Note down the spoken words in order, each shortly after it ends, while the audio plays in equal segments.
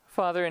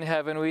Father in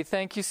heaven, we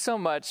thank you so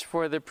much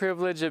for the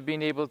privilege of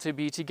being able to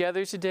be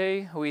together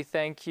today. We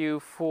thank you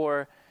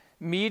for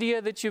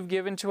media that you've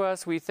given to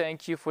us. We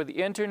thank you for the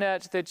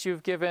internet that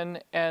you've given.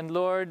 And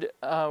Lord,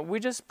 we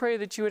just pray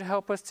that you would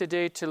help us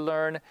today to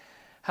learn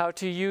how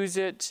to use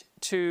it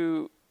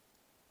to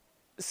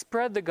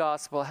spread the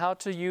gospel, how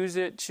to use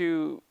it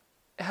to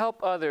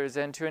help others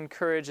and to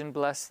encourage and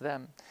bless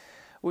them.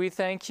 We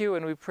thank you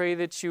and we pray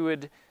that you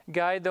would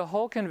guide the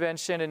whole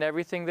convention and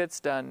everything that's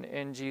done.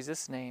 In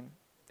Jesus' name,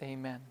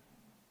 amen.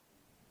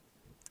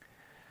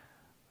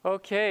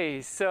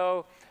 Okay,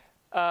 so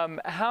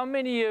how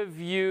many of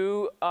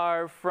you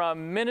are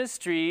from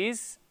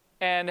ministries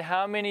and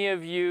how many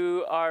of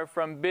you are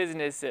from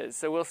businesses?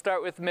 So we'll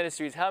start with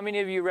ministries. How many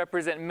of you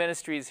represent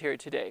ministries here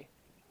today?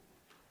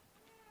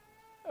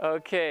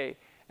 Okay,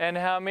 and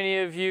how many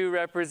of you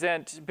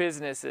represent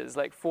businesses,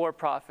 like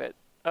for-profit?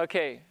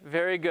 Okay,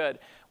 very good.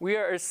 We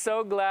are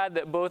so glad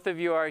that both of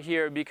you are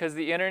here because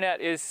the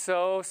internet is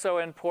so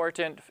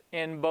important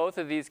in both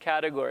of these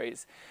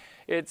categories.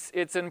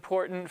 It's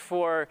important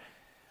for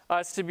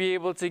us to be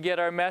able to get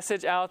our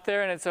message out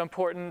there, and it's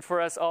important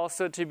for us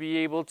also to be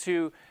able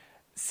to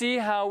see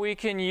how we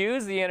can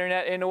use the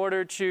internet in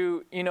order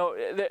to,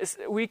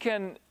 we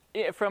can,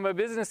 from a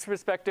business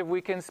perspective,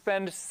 we can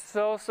spend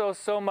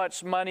so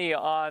much money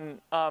on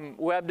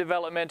web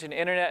development and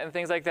internet and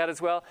things like that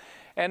as well.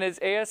 And as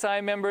ASI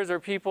members or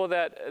people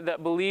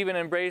that believe and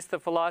embrace the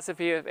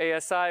philosophy of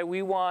ASI,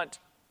 we want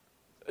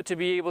to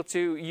be able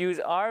to use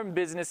our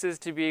businesses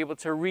to be able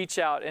to reach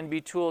out and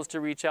be tools to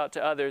reach out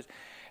to others.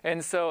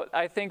 And so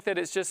I think that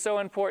it's just so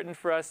important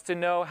for us to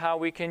know how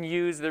we can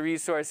use the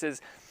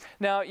resources.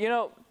 Now,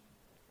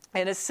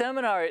 in a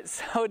seminar,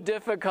 it's so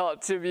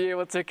difficult to be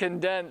able to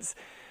condense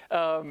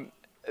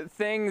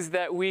things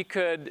that we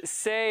could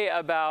say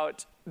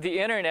about the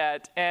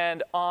internet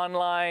and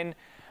online,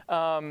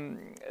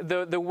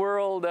 the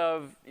world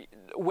of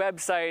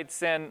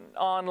websites and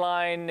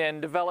online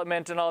and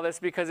development and all this,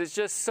 because it's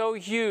just so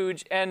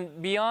huge.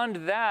 And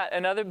beyond that,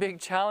 another big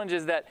challenge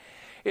is that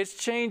it's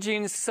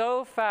changing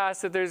so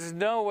fast that there's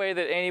no way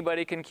that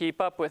anybody can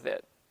keep up with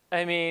it.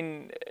 I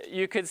mean,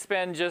 you could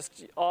spend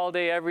just all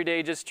day, every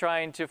day, just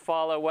trying to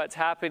follow what's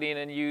happening,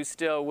 and you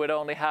still would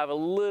only have a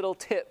little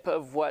tip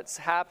of what's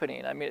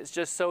happening. I mean, it's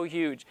just so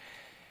huge.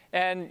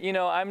 And,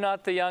 I'm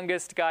not the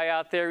youngest guy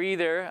out there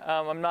either.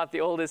 I'm not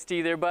the oldest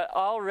either. But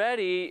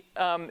already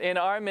in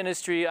our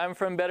ministry, I'm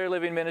from Better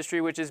Living Ministry,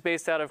 which is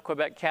based out of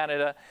Quebec,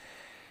 Canada.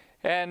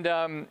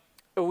 And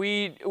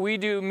we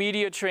do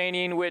media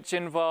training, which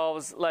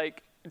involves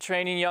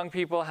training young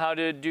people how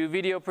to do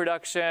video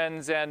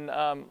productions and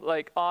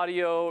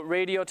audio,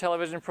 radio,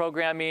 television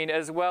programming,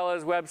 as well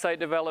as website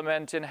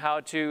development and how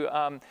to,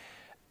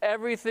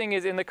 everything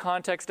is in the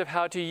context of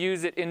how to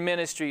use it in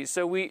ministries.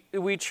 So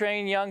we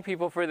train young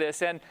people for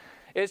this. And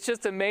it's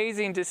just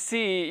amazing to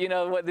see,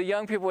 what the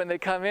young people, when they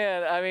come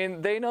in, I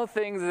mean, they know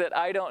things that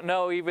I don't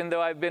know, even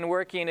though I've been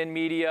working in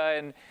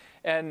media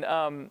and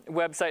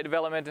website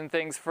development and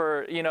things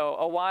for,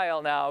 a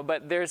while now,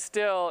 but there's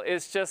still,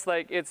 it's just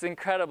it's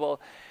incredible.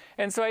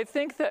 And so I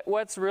think that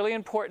what's really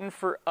important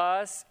for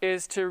us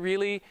is to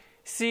really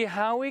see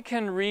how we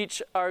can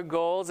reach our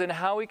goals and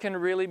how we can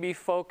really be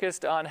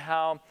focused on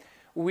how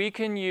we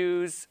can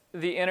use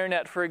the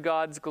internet for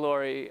God's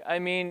glory. I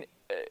mean,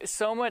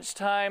 so much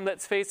time,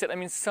 let's face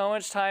it, so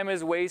much time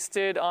is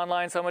wasted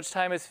online, so much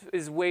time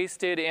is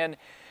wasted in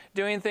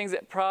doing things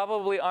that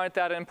probably aren't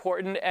that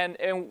important, and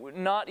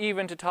not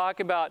even to talk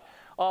about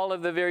all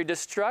of the very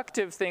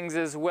destructive things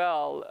as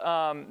well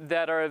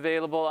that are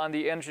available on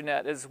the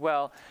internet as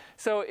well.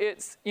 So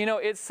it's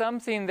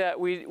something that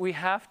we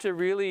have to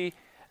really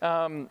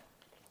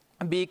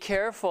be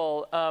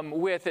careful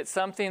with. It's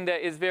something that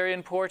is very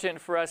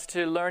important for us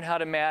to learn how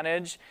to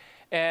manage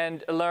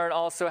and learn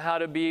also how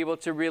to be able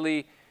to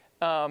really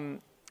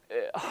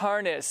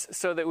harness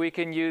so that we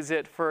can use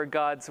it for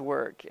God's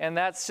work. And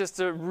that's just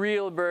a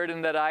real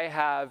burden that I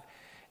have,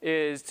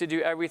 is to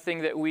do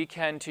everything that we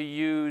can to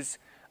use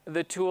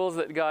the tools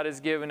that God has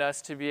given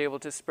us to be able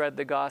to spread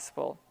the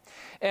gospel.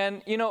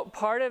 And,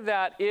 part of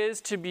that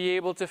is to be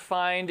able to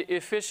find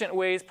efficient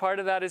ways. Part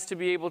of that is to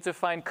be able to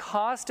find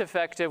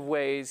cost-effective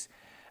ways,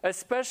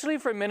 especially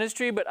for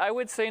ministry, but I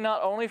would say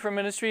not only for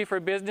ministry, for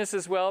business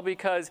as well,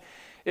 because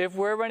if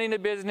we're running a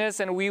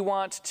business and we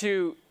want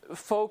to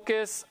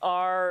focus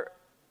our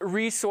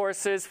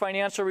resources,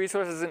 financial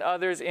resources and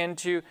others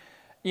into,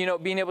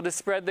 being able to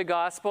spread the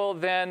gospel,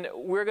 then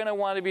we're going to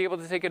want to be able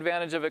to take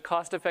advantage of it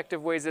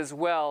cost-effective ways as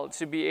well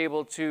to be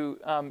able to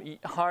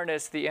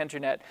harness the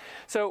internet.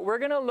 So we're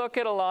going to look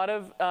at a lot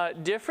of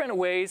different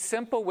ways,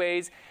 simple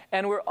ways,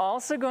 and we're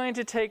also going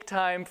to take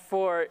time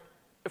for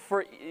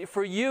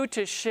you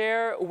to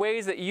share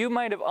ways that you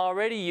might have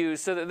already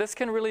used, so that this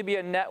can really be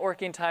a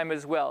networking time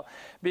as well.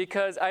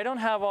 Because I don't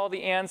have all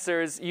the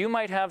answers. You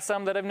might have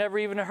some that I've never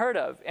even heard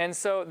of. And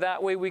so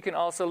that way we can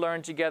also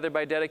learn together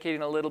by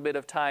dedicating a little bit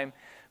of time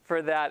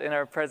for that in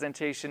our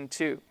presentation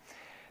too.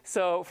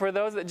 So for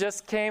those that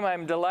just came,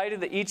 I'm delighted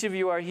that each of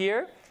you are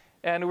here.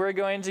 And we're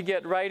going to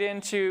get right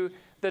into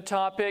the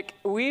topic.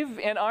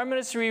 In our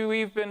ministry,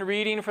 we've been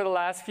reading for the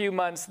last few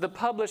months The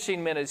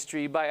Publishing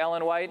Ministry by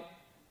Ellen White.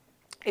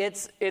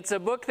 It's a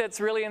book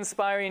that's really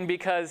inspiring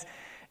because,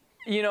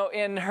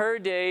 in her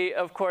day,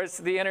 of course,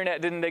 the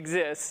internet didn't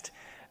exist.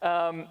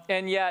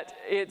 And yet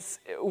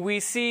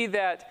we see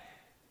that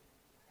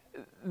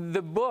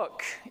the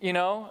book,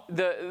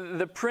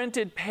 the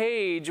printed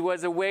page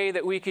was a way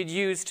that we could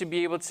use to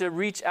be able to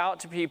reach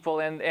out to people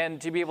and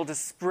to be able to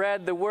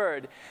spread the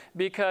word.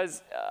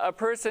 Because a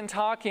person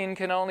talking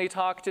can only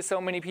talk to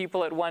so many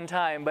people at one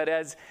time. But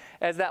as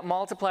that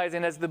multiplies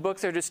and as the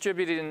books are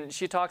distributed, and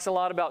she talks a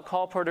lot about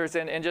colporteurs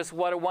and just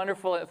what a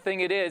wonderful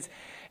thing it is.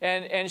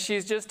 And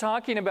she's just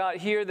talking about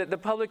here that the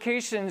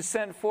publications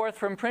sent forth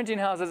from printing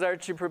houses are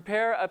to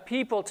prepare a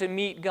people to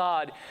meet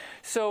God.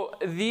 So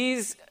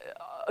these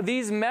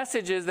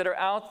messages that are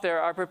out there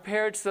are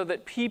prepared so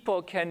that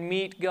people can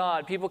meet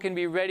God. People can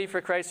be ready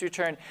for Christ's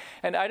return.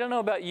 And I don't know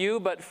about you,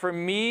 but for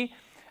me,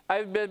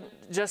 I've been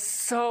just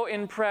so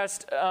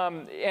impressed,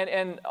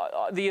 and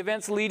the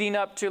events leading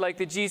up to like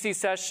the GC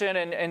session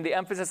and the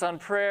emphasis on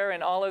prayer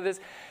and all of this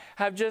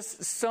have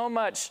just so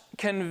much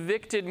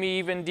convicted me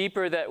even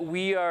deeper that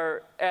we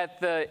are at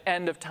the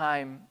end of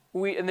time.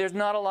 And there's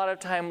not a lot of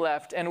time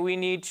left, and we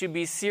need to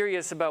be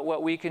serious about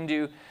what we can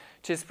do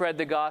to spread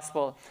the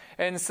gospel.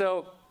 And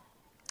so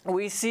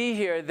we see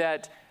here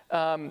that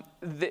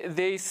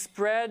they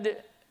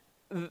spread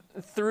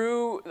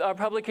through our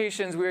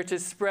publications. We are to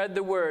spread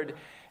the word,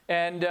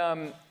 and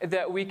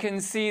that we can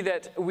see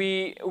that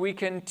we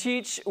can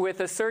teach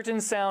with a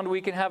certain sound.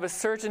 We can have a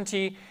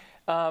certainty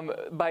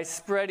by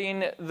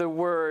spreading the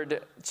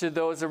word to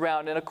those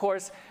around. And of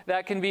course,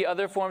 that can be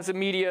other forms of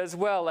media as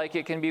well, like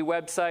it can be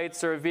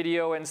websites or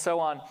video and so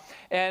on.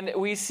 And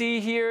we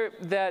see here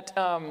that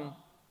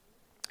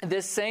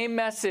this same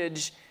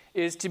message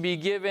is to be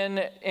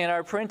given in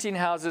our printing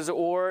houses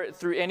or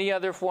through any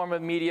other form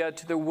of media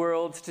to the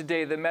world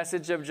today. The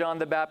message of John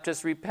the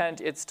Baptist,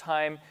 repent, it's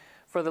time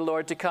for the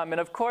Lord to come.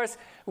 And of course,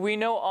 we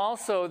know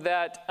also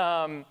that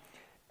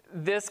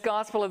this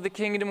gospel of the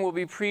kingdom will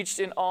be preached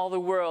in all the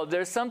world.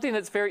 There's something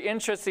that's very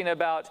interesting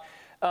about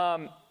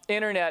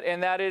internet,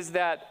 and that is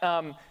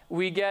that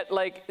we get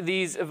like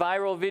these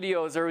viral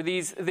videos or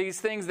these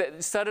things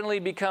that suddenly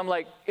become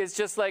like, it's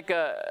just like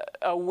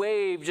a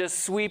wave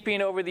just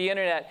sweeping over the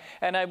internet.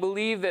 And I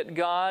believe that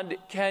God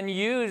can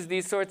use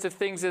these sorts of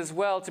things as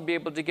well to be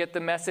able to get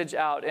the message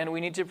out. And we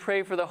need to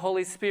pray for the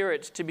Holy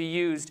Spirit to be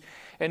used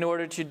in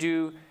order to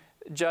do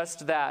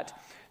just that.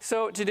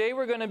 So today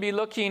we're going to be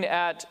looking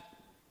at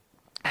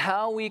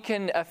how we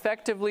can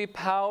effectively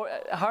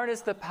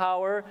harness the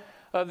power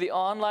of the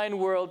online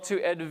world to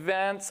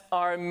advance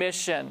our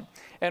mission.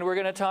 And we're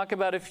going to talk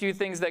about a few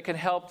things that can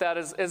help that,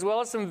 as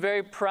well as some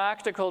very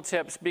practical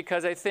tips,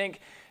 because I think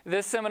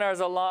this seminar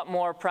is a lot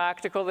more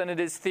practical than it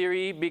is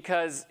theory,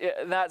 because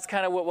that's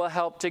kind of what will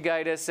help to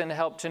guide us and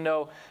help to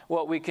know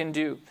what we can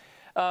do.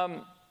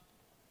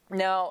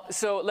 Now,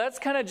 so let's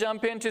kind of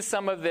jump into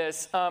some of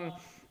this.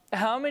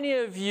 How many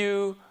of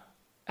you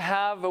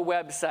have a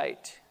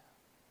website?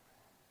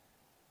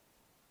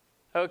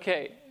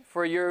 Okay,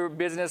 for your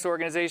business,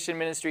 organization,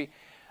 ministry.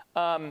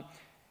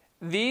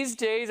 These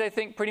days, I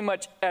think pretty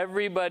much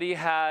everybody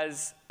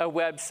has a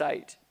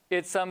website.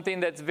 It's something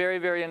that's very,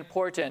 very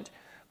important.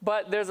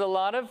 But there's a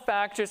lot of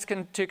factors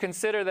to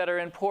consider that are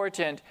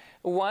important.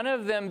 One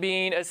of them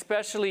being,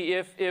 especially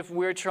if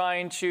we're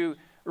trying to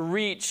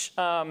reach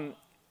the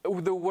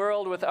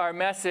world with our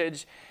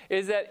message,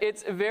 is that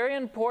it's very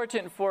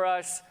important for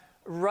us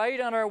right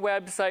on our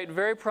website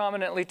very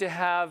prominently to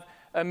have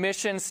a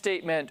mission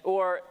statement,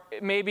 or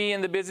maybe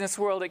in the business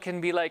world it can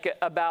be like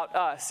about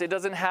us. It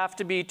doesn't have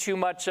to be too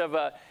much of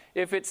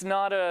if it's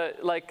not a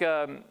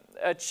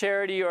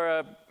charity or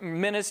a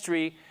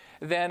ministry,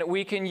 then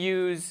we can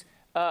use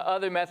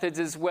other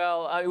methods as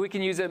well. We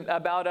can use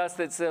about us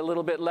that's a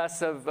little bit less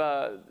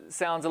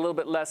sounds a little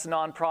bit less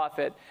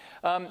nonprofit.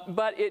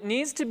 But it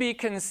needs to be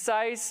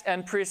concise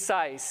and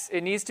precise.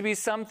 It needs to be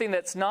something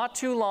that's not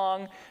too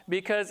long,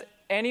 because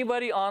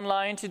anybody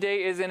online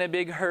today is in a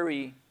big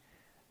hurry.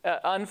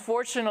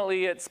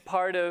 Unfortunately, it's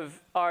part of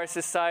our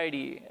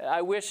society.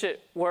 I wish it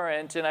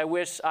weren't, and I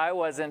wish I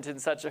wasn't in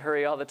such a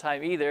hurry all the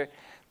time either.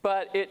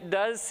 But it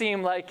does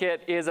seem like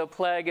it is a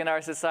plague in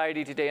our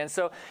society today. And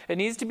so it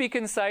needs to be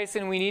concise,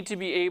 and we need to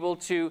be able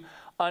to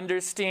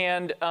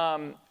understand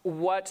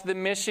what the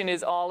mission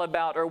is all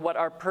about, or what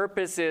our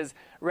purpose is,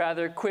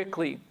 rather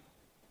quickly.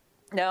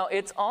 Now,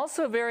 it's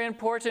also very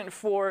important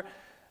for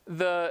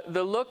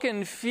the look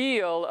and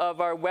feel of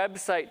our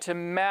website to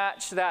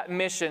match that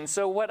mission.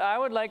 So what I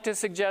would like to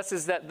suggest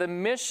is that the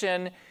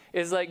mission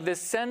is like the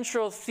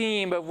central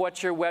theme of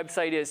what your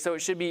website is. So it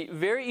should be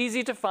very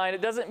easy to find.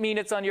 It doesn't mean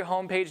it's on your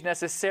homepage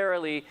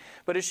necessarily,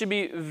 but it should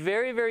be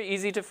very, very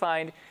easy to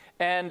find.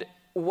 And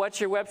what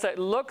your website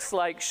looks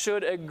like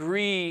should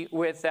agree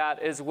with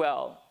that as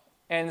well.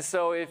 And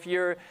so if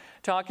you're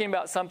talking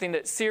about something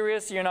that's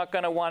serious, you're not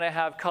going to want to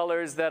have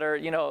colors that are,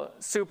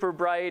 super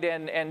bright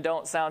and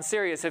don't sound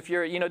serious. If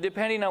you're,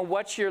 depending on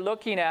what you're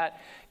looking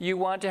at, you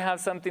want to have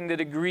something that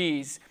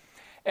agrees.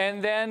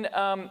 And then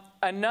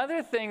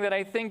another thing that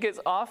I think is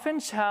often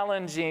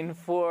challenging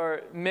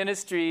for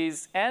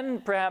ministries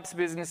and perhaps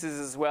businesses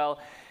as well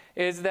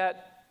is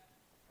that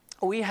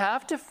we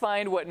have to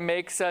find what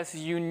makes us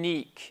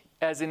unique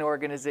as an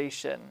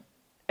organization.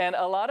 And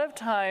a lot of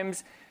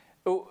times,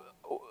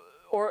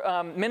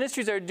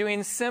 ministries are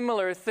doing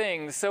similar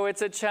things, so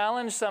it's a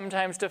challenge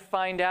sometimes to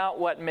find out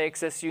what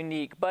makes us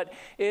unique. But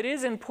it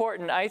is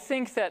important. I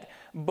think that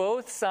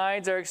both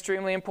sides are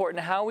extremely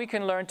important. How we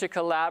can learn to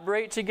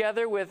collaborate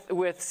together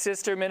with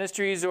sister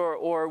ministries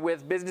or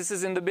with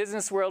businesses in the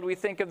business world, we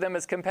think of them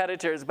as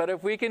competitors. But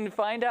if we can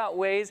find out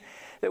ways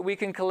that we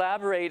can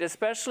collaborate,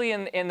 especially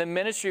in the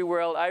ministry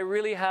world, I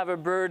really have a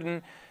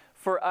burden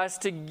for us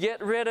to get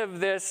rid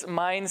of this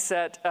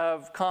mindset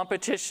of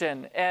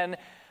competition. And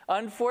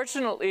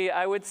unfortunately,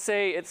 I would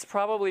say it's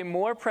probably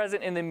more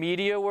present in the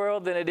media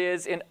world than it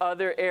is in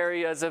other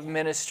areas of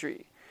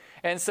ministry.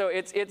 And so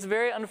it's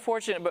very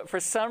unfortunate, but for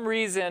some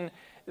reason,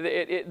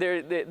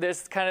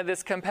 there's kind of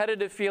this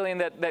competitive feeling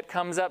that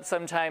comes up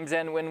sometimes,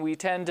 and when we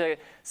tend to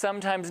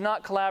sometimes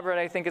not collaborate,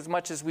 I think, as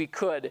much as we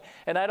could.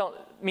 And I don't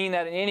mean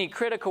that in any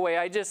critical way.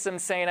 I just am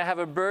saying I have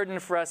a burden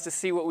for us to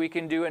see what we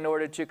can do in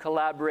order to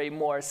collaborate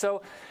more.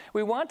 So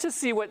we want to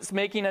see what's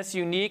making us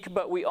unique,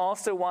 but we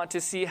also want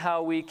to see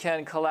how we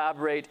can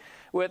collaborate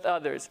with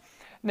others.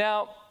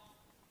 Now,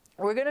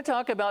 we're going to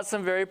talk about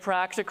some very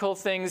practical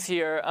things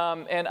here,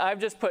 and I've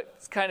just put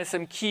kind of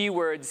some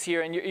keywords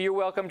here, and you're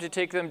welcome to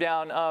take them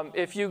down.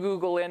 If you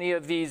Google any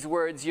of these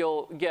words,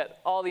 you'll get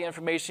all the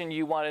information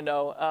you want to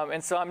know,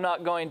 and so I'm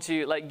not going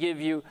to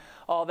give you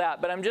all that,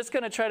 but I'm just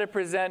going to try to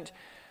present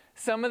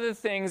some of the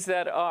things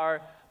that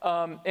are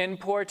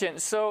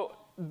important. So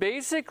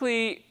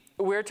basically,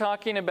 we're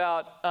talking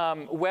about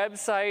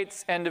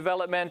websites and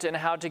development and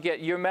how to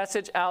get your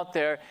message out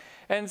there,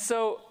 and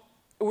so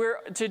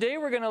today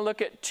we're going to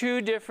look at two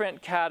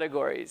different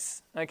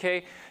categories,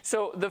 okay?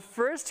 So the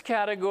first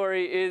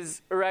category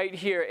is right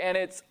here, and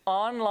it's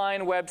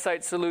online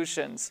website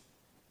solutions.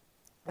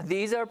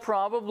 These are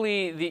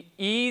probably the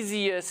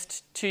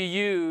easiest to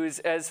use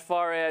as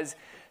far as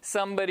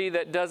somebody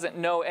that doesn't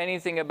know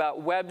anything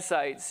about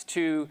websites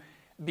to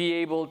be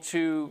able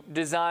to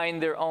design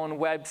their own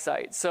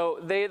website. So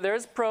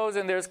there's pros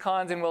and there's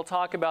cons, and we'll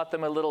talk about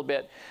them a little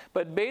bit.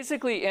 But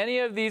basically, any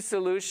of these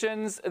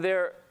solutions,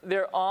 they're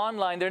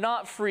online. They're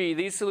not free.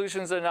 These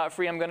solutions are not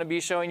free. I'm going to be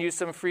showing you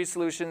some free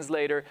solutions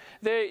later.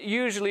 They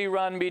usually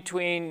run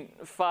between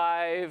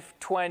 $5,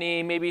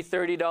 $20, maybe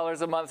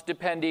 $30 a month,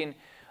 depending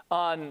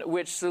on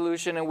which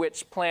solution and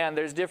which plan.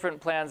 There's different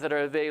plans that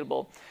are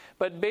available.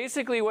 But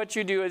basically what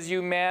you do is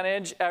you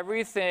manage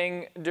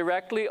everything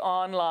directly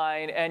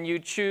online, and you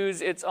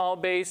choose, it's all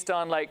based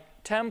on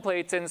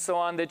templates and so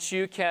on that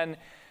you can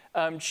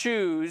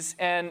choose,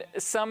 and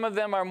some of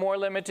them are more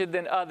limited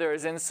than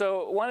others. And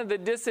so one of the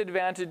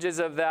disadvantages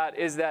of that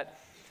is that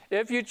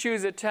if you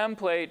choose a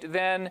template,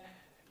 then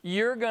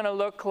you're going to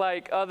look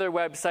like other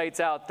websites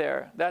out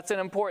there. That's an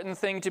important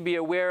thing to be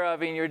aware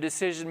of in your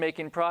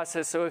decision-making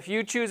process. So if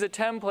you choose a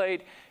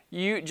template,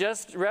 you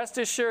just rest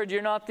assured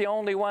you're not the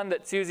only one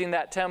that's using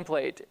that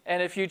template.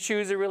 And if you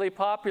choose a really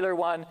popular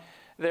one,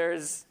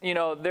 there's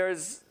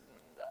others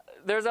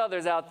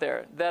out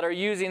there that are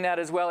using that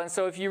as well. And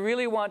so if you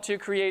really want to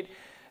create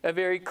a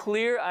very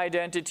clear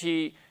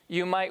identity,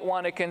 you might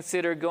want to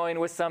consider going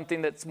with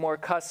something that's more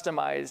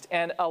customized.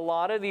 And a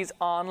lot of these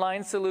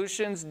online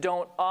solutions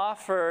don't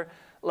offer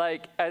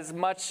as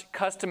much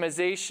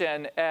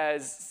customization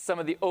as some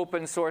of the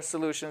open source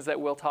solutions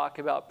that we'll talk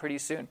about pretty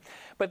soon.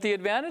 But the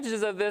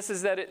advantages of this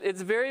is that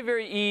it's very,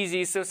 very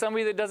easy. So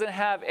somebody that doesn't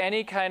have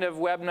any kind of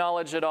web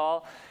knowledge at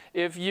all,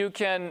 if you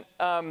can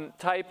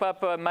type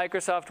up a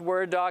Microsoft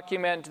Word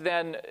document,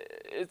 then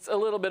it's a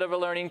little bit of a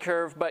learning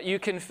curve, but you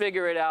can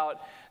figure it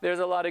out. There's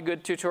a lot of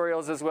good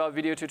tutorials as well,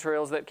 video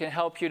tutorials that can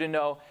help you to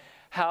know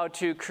how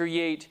to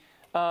create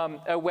a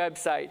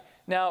website.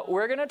 Now,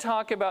 we're going to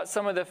talk about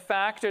some of the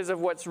factors of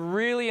what's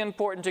really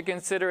important to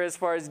consider as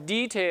far as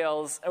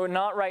details.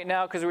 Not right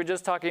now, because we're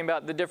just talking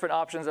about the different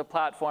options of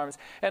platforms.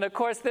 And of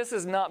course, this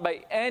is not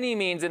by any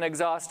means an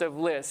exhaustive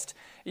list.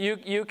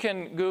 You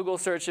can Google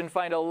search and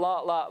find a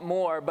lot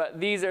more,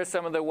 but these are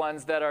some of the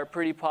ones that are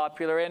pretty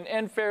popular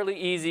and fairly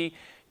easy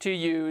to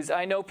use.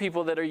 I know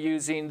people that are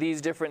using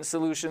these different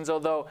solutions,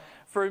 although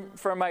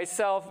for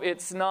myself,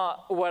 it's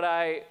not what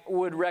I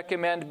would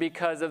recommend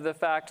because of the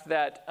fact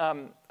that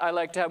I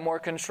like to have more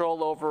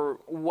control over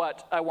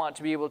what I want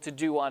to be able to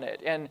do on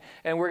it.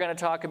 And we're going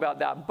to talk about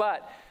that.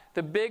 But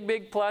the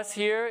big plus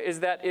here is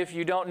that if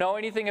you don't know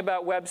anything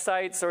about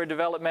websites or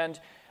development,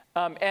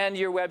 and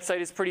your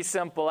website is pretty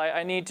simple.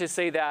 I need to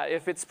say that.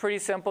 If it's pretty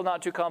simple,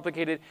 not too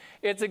complicated,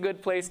 it's a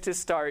good place to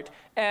start.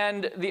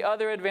 And the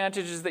other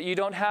advantage is that you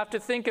don't have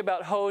to think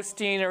about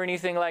hosting or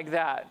anything like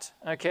that,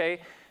 okay?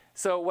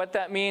 So what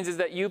that means is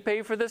that you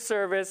pay for the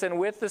service, and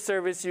with the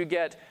service you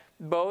get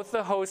both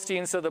the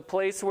hosting, so the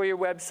place where your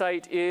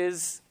website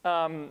is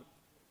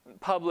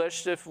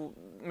published, if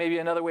maybe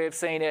another way of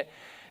saying it,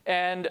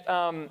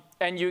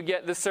 and you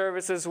get the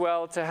service as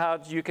well to how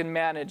you can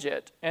manage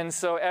it. And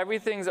so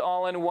everything's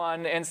all in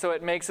one, and so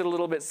it makes it a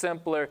little bit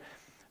simpler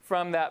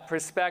from that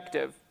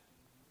perspective.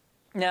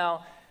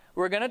 Now,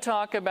 we're going to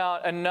talk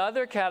about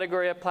another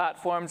category of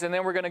platforms, and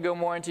then we're going to go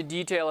more into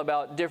detail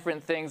about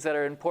different things that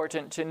are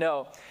important to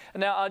know.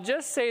 Now, I'll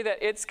just say that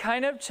it's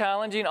kind of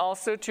challenging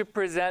also to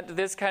present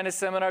this kind of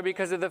seminar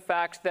because of the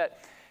fact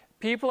that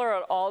people are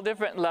at all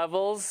different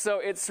levels, so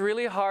it's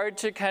really hard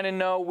to kind of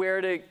know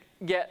where to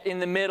get in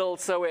the middle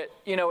so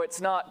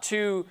it's not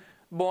too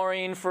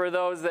boring for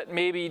those that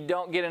maybe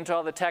don't get into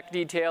all the tech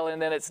detail, and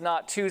then it's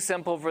not too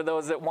simple for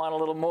those that want a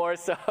little more.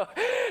 So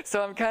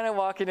I'm kind of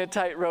walking a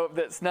tightrope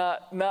that's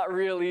not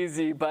real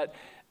easy. But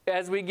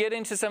as we get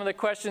into some of the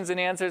questions and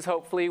answers,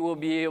 hopefully we'll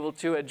be able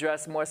to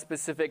address more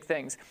specific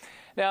things.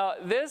 Now,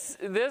 this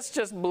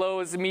just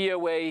blows me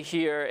away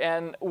here,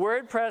 and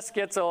WordPress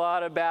gets a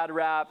lot of bad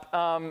rap,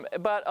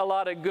 but a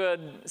lot of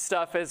good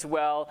stuff as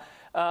well.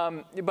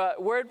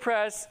 But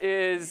WordPress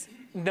is,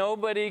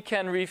 nobody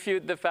can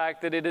refute the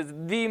fact that it is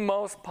the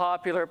most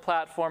popular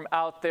platform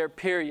out there,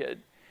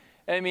 period.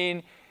 I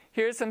mean,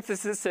 here's some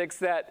statistics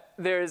that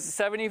there's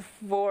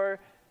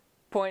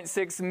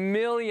 74.6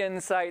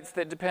 million sites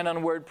that depend on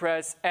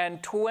WordPress,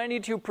 and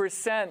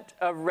 22%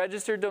 of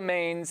registered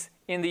domains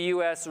in the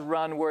US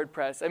run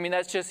WordPress. I mean,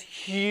 that's just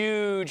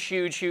huge,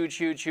 huge, huge,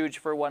 huge, huge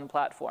for one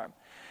platform.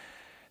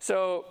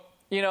 So,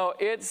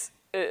 it's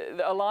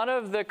a lot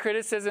of the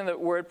criticism that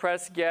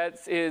WordPress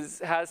gets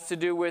has to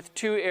do with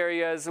two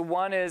areas.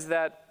 One is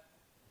that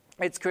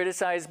it's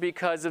criticized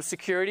because of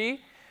security,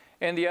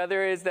 and the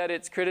other is that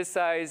it's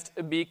criticized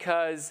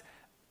because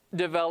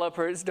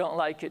developers don't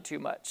like it too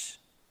much.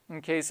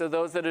 Okay, so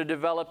those that are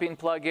developing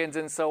plugins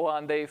and so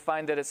on, they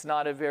find that it's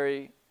not a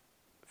very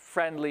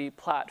friendly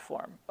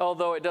platform.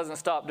 Although it doesn't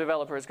stop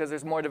developers, because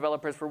there's more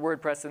developers for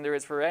WordPress than there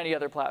is for any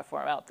other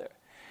platform out there.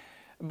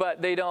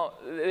 But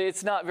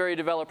it's not very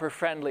developer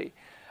friendly.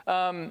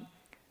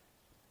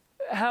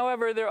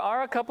 However, there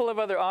are a couple of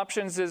other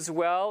options as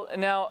well.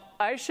 Now,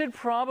 I should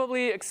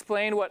probably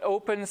explain what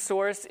open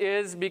source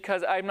is,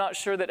 because I'm not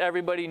sure that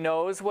everybody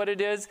knows what it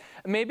is.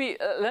 Maybe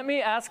let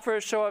me ask for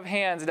a show of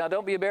hands. Now,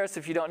 don't be embarrassed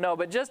if you don't know,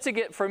 but just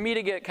for me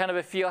to get kind of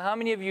a feel, how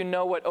many of you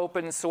know what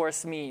open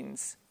source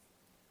means?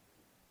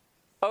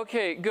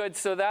 Okay, good.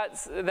 So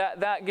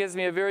that gives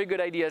me a very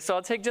good idea. So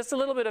I'll take just a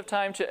little bit of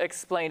time to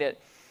explain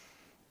it.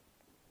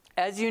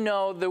 As you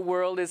know, the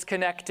world is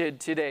connected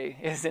today,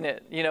 isn't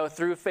it?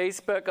 Through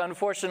Facebook.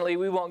 Unfortunately,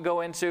 we won't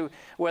go into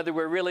whether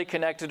we're really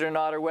connected or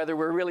not, or whether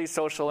we're really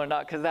social or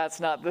not, because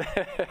that's not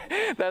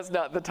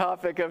the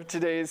topic of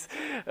today's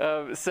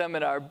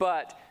seminar.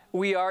 But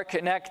we are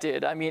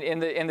connected. I mean,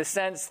 in the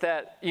sense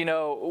that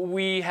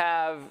we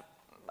have,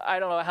 I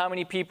don't know how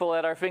many people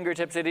at our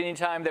fingertips at any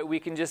time that we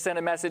can just send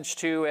a message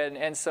to,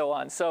 and so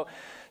on. So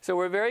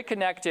we're very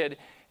connected,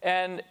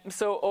 and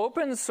so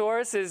open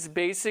source is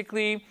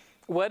basically,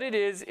 what it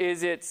is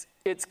it's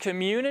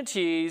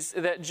communities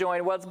that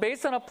join. Well, it's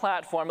based on a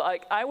platform.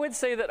 Like, I would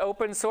say that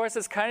open source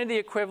is kind of the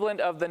equivalent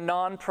of the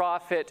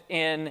nonprofit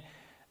in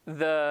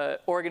the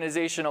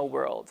organizational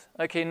world.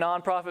 Okay,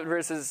 nonprofit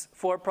versus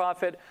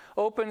for-profit.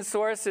 Open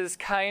source is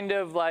kind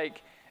of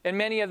like, and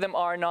many of them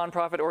are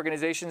nonprofit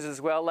organizations as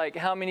well. Like,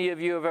 how many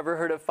of you have ever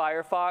heard of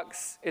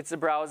Firefox? It's a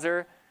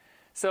browser.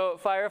 So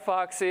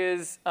Firefox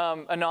is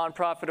a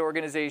nonprofit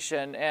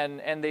organization,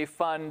 and they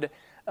fund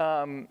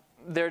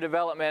their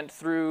development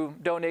through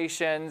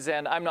donations,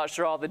 and I'm not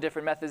sure all the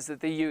different methods that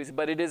they use,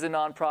 but it is a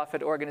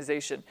nonprofit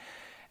organization.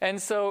 And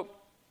so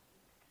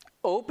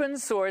open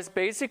source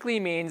basically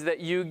means that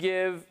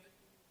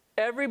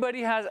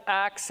everybody has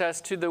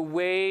access to the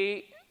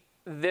way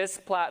this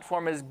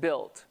platform is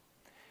built.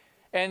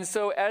 And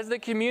so as the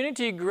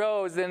community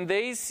grows, then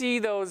they see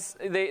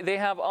they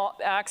have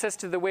access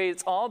to the way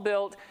it's all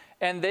built,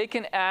 and they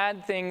can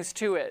add things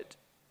to it.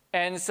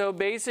 And so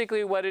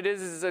basically what it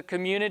is a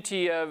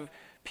community of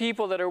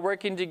people that are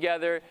working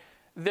together.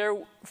 They're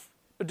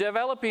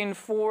developing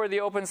for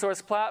the open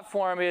source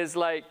platform is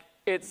like,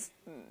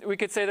 we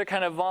could say they're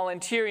kind of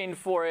volunteering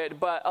for it,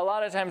 but a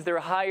lot of times they're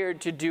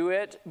hired to do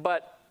it,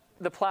 but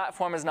the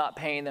platform is not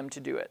paying them to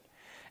do it.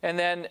 And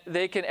then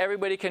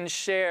everybody can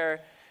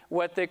share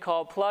what they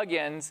call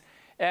plugins.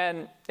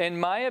 And in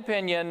my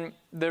opinion,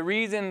 the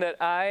reason that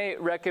I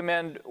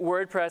recommend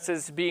WordPress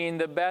as being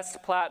the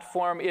best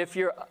platform, if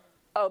you're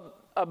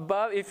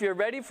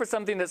ready for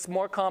something that's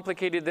more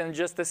complicated than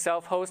just the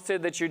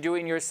self-hosted that you're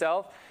doing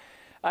yourself,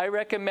 I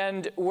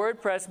recommend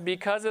WordPress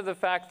because of the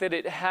fact that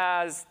it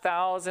has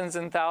thousands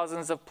and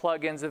thousands of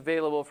plugins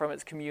available from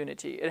its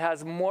community. It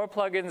has more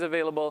plugins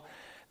available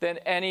than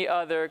any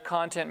other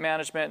content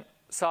management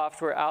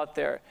software out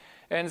there.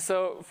 And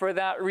so for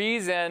that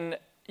reason,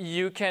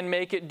 you can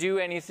make it do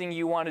anything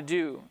you want to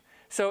do.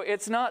 So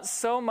it's not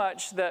so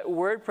much that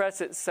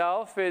WordPress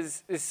itself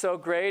is so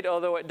great,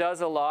 although it does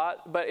a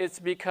lot, but it's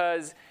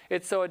because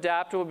it's so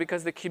adaptable,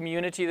 because the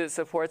community that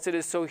supports it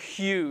is so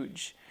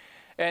huge.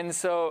 And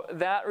so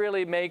that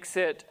really makes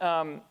it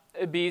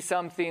be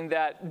something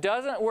that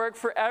doesn't work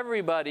for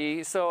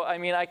everybody. So, I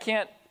mean, I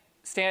can't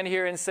stand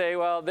here and say,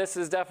 well, this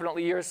is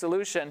definitely your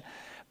solution.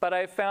 But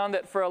I found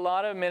that for a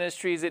lot of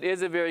ministries, it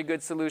is a very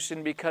good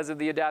solution because of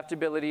the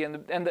adaptability.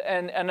 And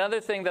another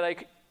thing that I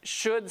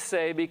should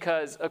say,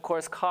 because, of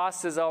course,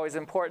 cost is always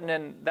important,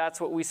 and that's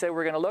what we say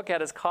we're going to look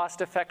at is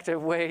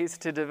cost-effective ways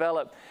to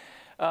develop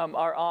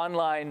our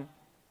online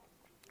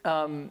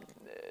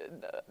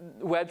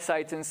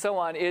websites and so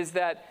on, is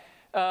that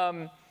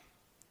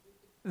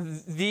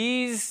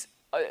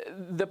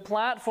the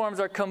platforms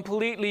are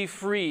completely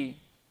free.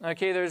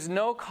 Okay, there's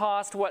no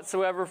cost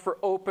whatsoever for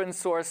open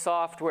source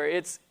software.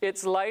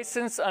 It's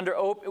licensed under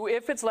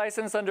if it's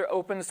licensed under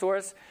open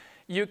source,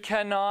 you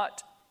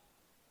cannot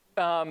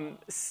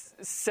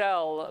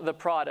sell the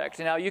product.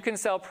 Now you can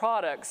sell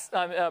products,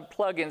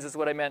 plugins is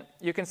what I meant.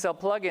 You can sell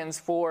plugins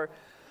for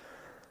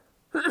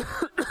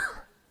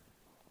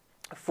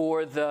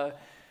the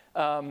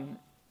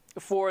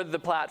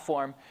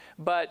platform,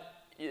 but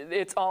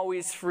it's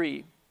always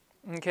free.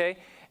 Okay.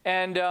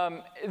 And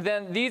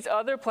then these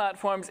other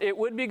platforms, it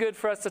would be good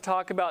for us to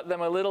talk about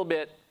them a little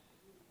bit,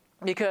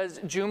 because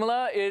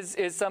Joomla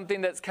is something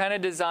that's kind of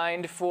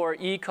designed for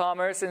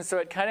e-commerce, and so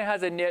it kind of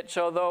has a niche,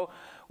 although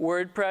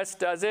WordPress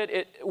does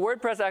it.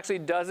 WordPress actually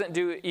doesn't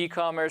do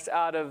e-commerce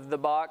out of the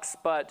box,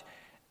 but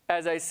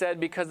as I said,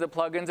 because the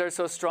plugins are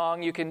so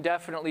strong, you can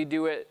definitely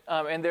do it.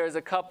 And there's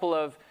a couple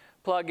of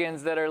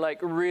plugins that are like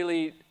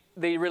really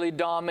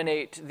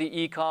dominate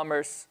the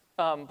e-commerce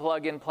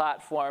plugin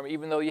platform.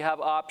 Even though you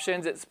have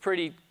options, it's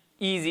pretty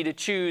easy to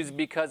choose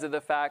because of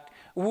the fact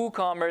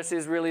WooCommerce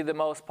is really the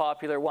most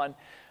popular one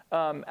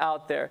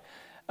out there.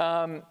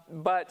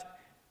 But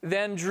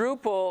then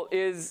Drupal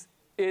is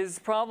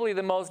probably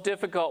the most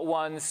difficult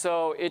one,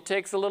 so it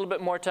takes a little bit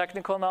more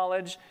technical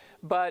knowledge,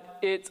 but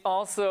it's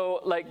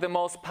also like the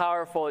most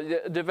powerful.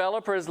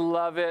 Developers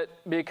love it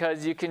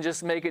because you can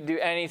just make it do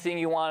anything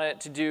you want it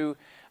to do.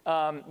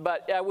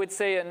 But I would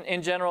say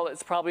in general,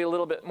 it's probably a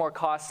little bit more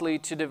costly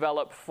to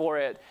develop for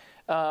it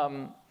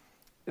than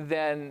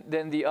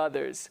the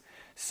others.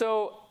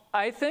 So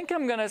I think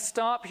I'm going to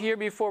stop here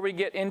before we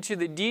get into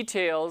the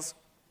details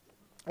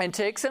and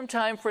take some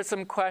time for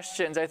some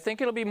questions. I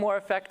think it'll be more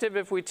effective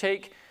if we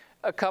take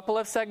a couple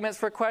of segments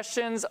for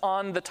questions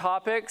on the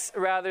topics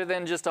rather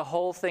than just a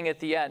whole thing at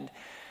the end.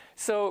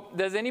 So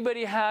does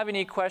anybody have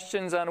any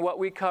questions on what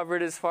we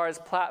covered as far as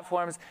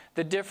platforms,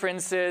 the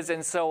differences,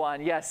 and so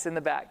on? Yes, in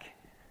the back.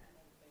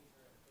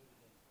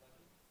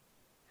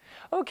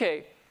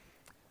 Okay.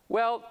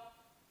 Well,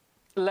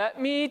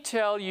 let me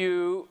tell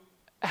you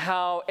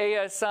how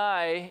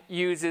ASI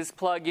uses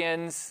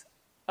plugins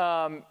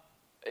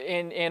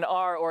in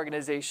our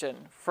organization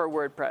for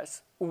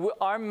WordPress.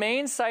 Our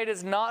main site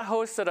is not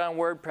hosted on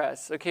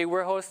WordPress. Okay,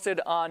 we're hosted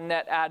on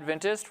Net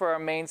Adventist for our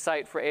main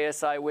site for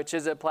ASI, which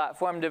is a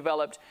platform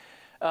developed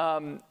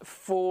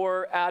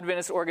for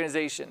Adventist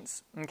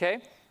organizations.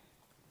 Okay.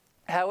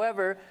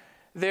 However,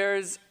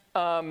 there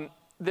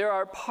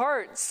are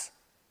parts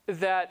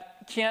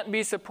that can't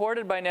be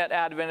supported by Net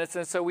Adventist,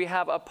 and so we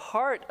have a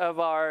part of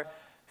our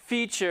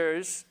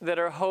features that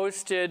are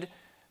hosted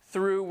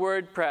through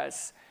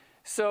WordPress.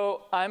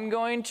 So I'm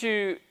going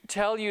to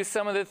tell you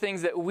some of the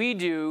things that we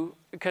do,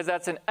 because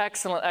that's an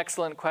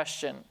excellent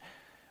question.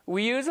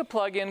 We use a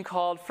plugin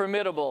called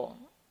Formidable.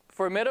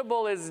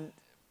 Formidable is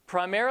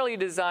primarily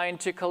designed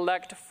to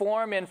collect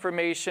form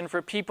information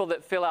for people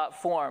that fill out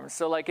forms.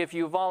 So like if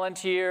you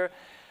volunteer,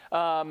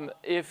 any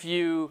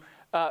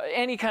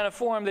kind of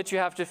form that you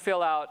have to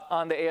fill out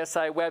on the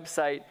ASI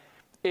website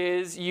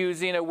is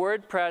using a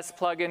WordPress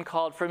plugin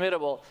called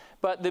Formidable.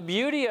 But the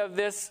beauty of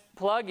this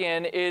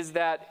plugin is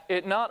that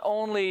it not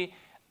only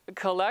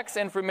collects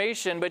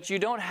information, but you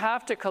don't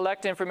have to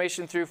collect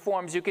information through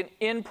forms. You can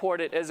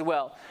import it as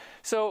well.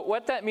 So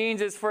what that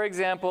means is, for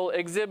example,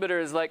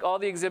 exhibitors, like all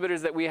the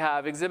exhibitors that we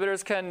have,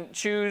 exhibitors can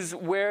choose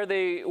where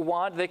they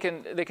want. They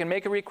can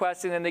make a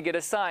request and then they get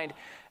assigned.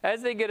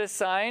 As they get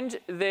assigned,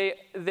 they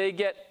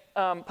get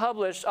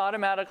published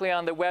automatically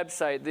on the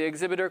website. The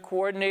exhibitor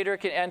coordinator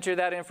can enter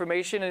that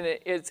information and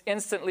it's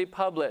instantly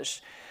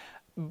published.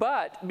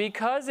 But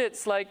because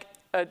it's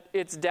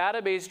it's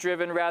database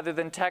driven rather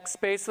than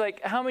text based,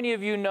 like how many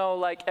of you know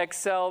like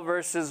Excel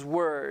versus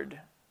Word?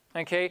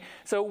 Okay,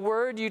 so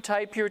Word, you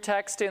type your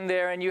text in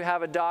there and you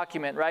have a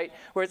document, right?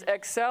 Whereas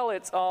Excel,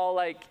 it's all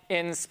like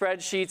in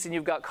spreadsheets and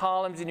you've got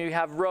columns and you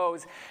have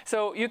rows.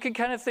 So you can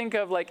kind of think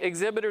of like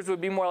exhibitors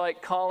would be more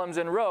like columns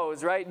and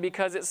rows, right?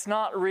 Because it's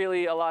not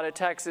really a lot of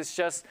text. It's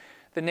just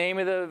the name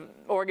of the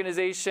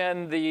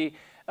organization, the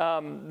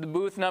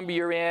booth number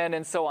you're in,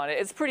 and so on.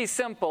 It's pretty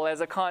simple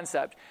as a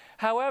concept.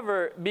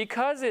 However,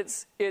 because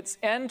it's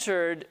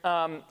entered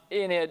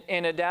in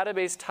a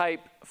database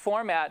type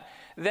format,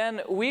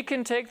 then we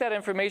can take that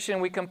information,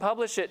 we can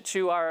publish it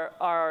to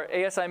our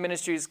ASI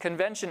Ministries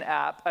convention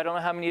app. I don't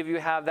know how many of you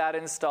have that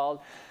installed,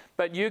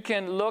 but you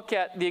can look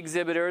at the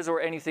exhibitors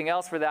or anything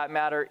else for that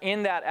matter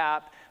in that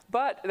app,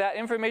 But that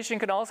information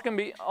can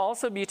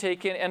also be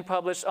taken and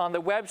published on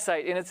the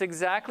website, and it's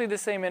exactly the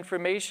same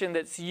information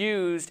that's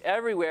used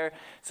everywhere.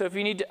 So if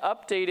you need to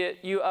update it,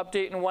 you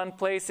update in one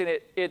place, and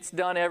it's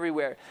done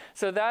everywhere.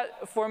 So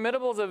that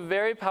Formidable is a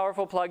very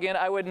powerful plugin.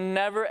 I would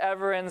never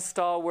ever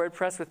install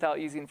WordPress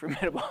without using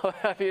Formidable.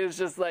 I mean,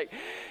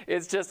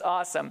 it's just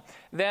awesome.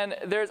 Then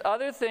there's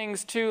other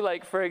things too,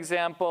 like for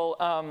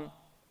example,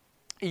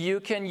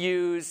 you can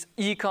use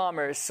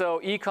e-commerce.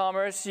 So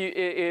e-commerce,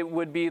 it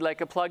would be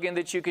like a plugin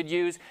that you could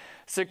use.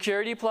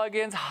 Security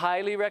plugins,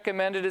 highly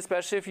recommended,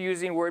 especially if you're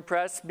using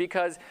WordPress,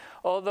 because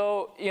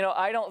although,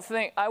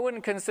 I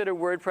wouldn't consider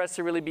WordPress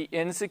to really be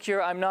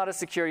insecure. I'm not a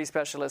security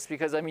specialist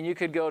because, you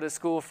could go to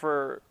school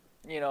for,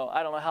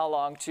 I don't know how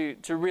long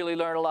to really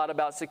learn a lot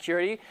about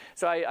security.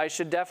 So I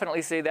should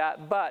definitely say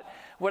that. But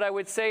what I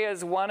would say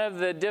is one of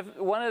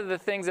the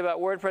things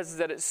about WordPress is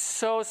that it's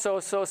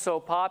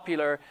so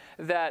popular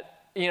that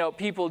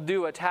people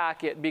do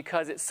attack it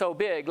because it's so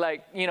big.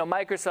 Like,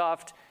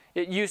 Microsoft,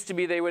 it used to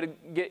be it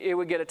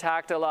would get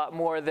attacked a lot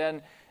more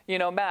than,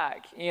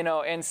 Mac,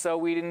 and so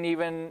we didn't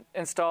even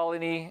install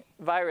any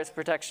virus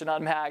protection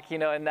on Mac,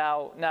 and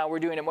now we're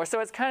doing it more. So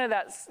it's kind of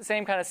that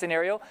same kind of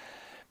scenario.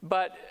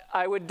 But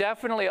I would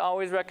definitely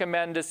always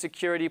recommend a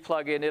security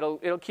plugin.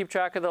 It'll keep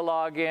track of the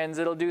logins.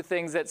 It'll do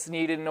things that's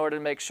needed in order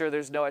to make sure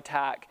there's no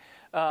attack.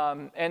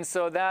 And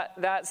so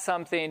that's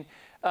something.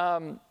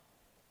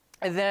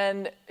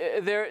 Then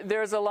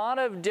there's a lot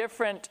of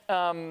different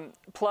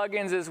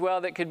plugins as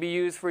well that could be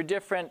used for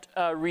different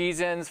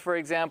reasons. For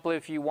example,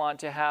 if you want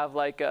to have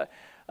like a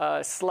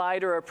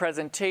slide or a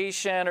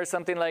presentation or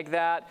something like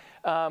that,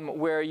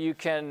 where you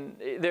can,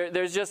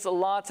 there's just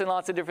lots and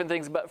lots of different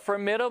things. But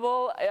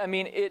Formidable,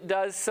 it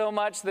does so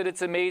much that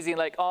it's amazing.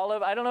 Like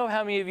I don't know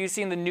how many of you have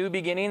seen the New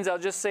Beginnings. I'll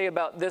just say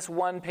about this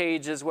one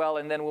page as well,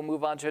 and then we'll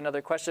move on to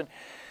another question.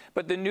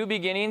 But the New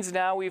Beginnings,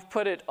 now we've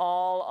put it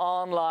all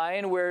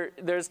online where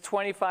there's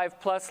 25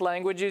 plus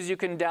languages. You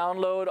can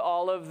download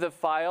all of the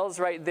files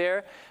right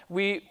there.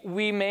 We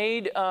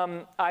made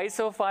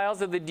ISO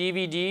files of the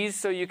DVDs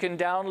so you can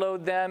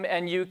download them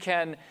and you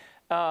can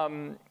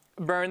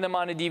burn them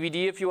on a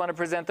DVD if you want to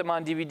present them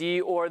on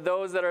DVD, or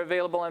those that are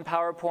available in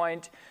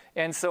PowerPoint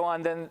and so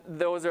on, then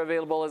those are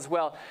available as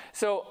well.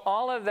 So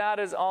all of that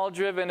is all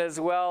driven as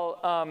well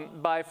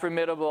by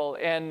Formidable,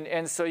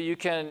 and so you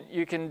can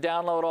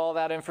download all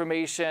that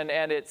information,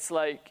 and it's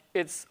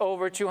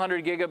over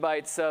 200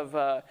 gigabytes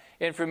of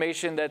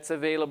information that's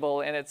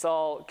available, and it's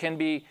all can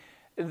be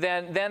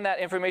then that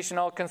information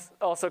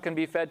also can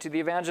be fed to the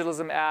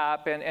evangelism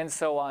app and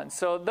so on.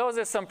 So those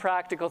are some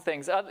practical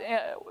things.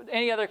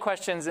 Any other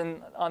questions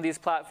on these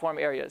platform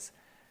areas?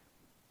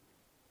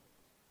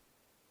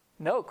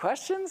 No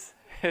questions?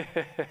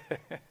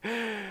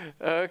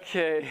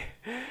 Okay,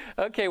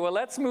 well,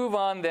 let's move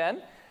on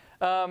then.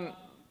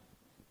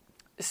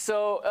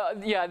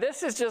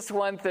 This is just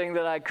one thing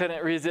that I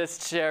couldn't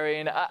resist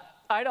sharing.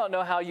 I don't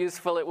know how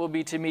useful it will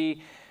be to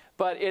me,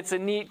 but it's a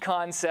neat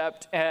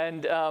concept,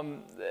 and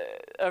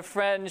a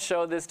friend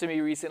showed this to me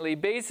recently.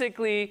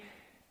 Basically,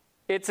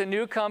 it's a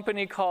new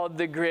company called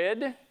The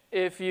Grid.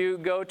 If you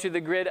go to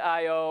the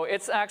Grid.io,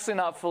 it's actually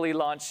not fully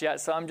launched yet,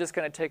 so I'm just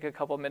going to take a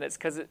couple minutes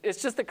because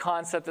it's just a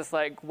concept that's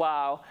like,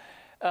 wow.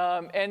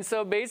 And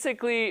so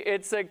basically,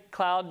 it's a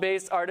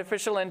cloud-based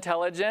artificial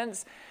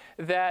intelligence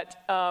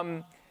that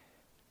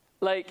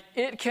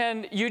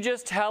you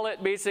just tell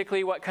it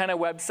basically what kind of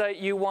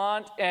website you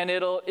want, and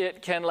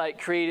it can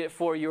create it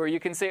for you. Or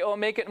you can say, oh,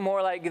 make it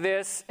more like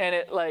this, and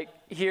it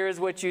here's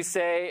what you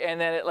say,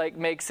 and then it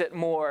makes it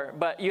more.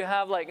 But you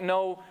have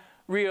no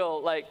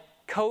real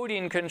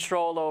coding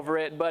control over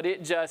it, but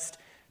it just,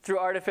 through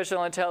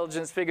artificial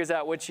intelligence, figures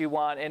out what you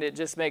want, and it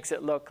just makes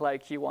it look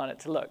like you want it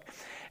to look.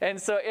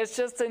 And so it's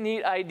just a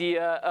neat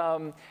idea,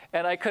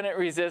 and I couldn't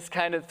resist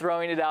kind of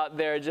throwing it out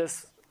there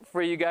just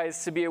for you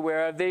guys to be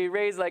aware of. They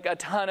raised a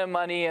ton of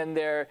money in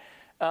their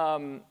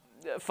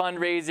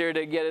fundraiser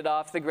to get it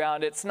off the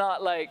ground. It's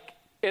not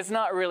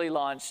really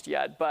launched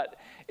yet, but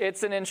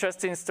it's an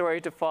interesting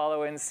story to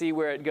follow and see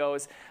where it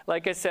goes.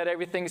 Like I said,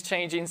 everything's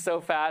changing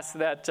so fast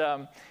that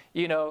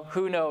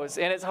who knows?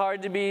 And it's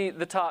hard to be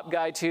the top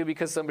guy too,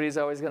 because somebody's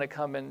always going to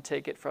come and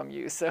take it from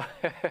you. So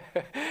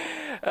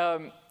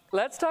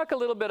let's talk a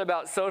little bit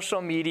about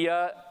social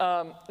media.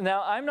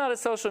 Now, I'm not a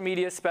social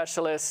media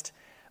specialist,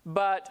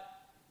 but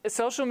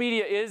social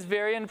media is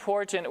very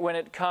important when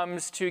it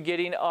comes to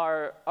getting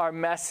our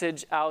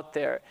message out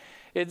there.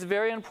 It's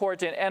very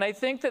important. And I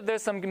think that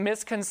there's some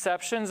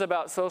misconceptions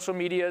about social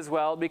media as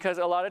well, because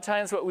a lot of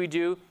times what we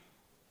do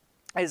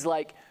is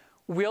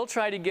we'll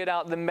try to get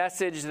out the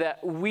message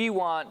that we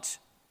want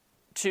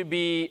to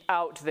be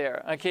out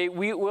there, okay?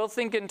 We'll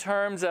think in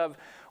terms of,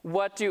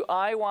 what do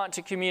I want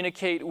to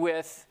communicate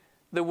with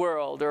the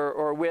world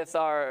or with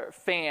our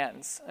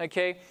fans,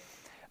 okay?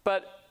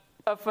 But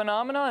a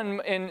phenomenon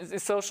in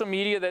social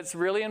media that's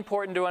really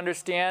important to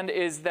understand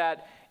is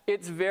that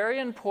it's very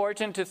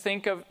important to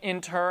think of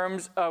in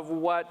terms of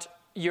what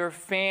your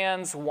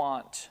fans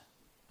want,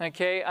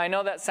 Okay, I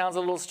know that sounds a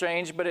little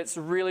strange, but it's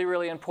really,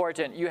 really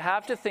important. You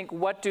have to think,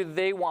 what do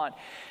they want?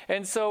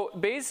 And so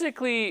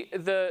basically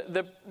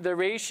the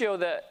ratio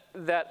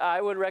that I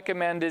would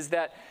recommend is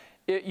that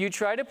you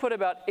try to put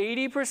about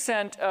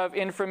 80% of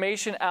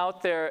information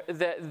out there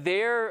that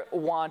they're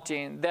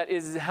wanting, that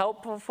is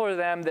helpful for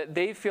them, that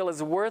they feel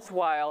is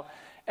worthwhile,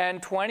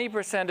 and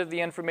 20% of the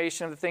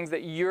information of the things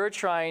that you're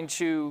trying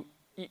to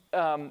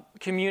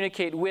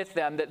communicate with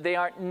them, that they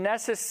aren't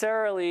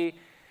necessarily,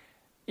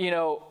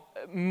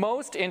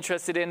 most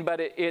interested in,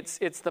 but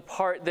it's the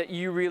part that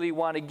you really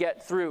want to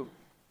get through.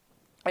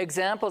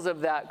 Examples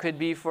of that could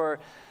be, for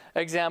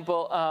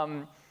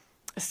example,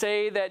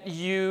 say that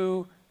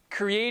you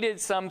created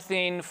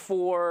something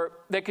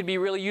that could be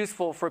really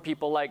useful for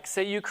people. Like,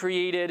 say you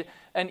created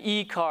an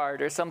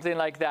e-card or something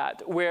like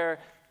that, where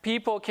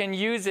people can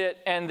use it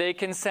and they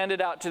can send it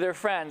out to their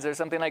friends or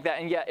something like that.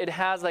 And yet it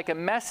has like a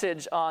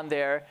message on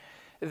there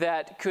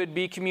that could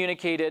be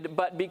communicated.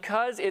 But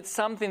because it's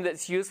something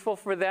that's useful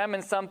for them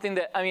and something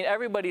that,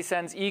 everybody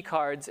sends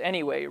e-cards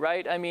anyway,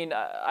 right? I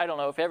don't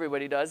know if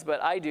everybody does,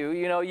 but I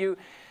do.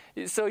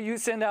 So you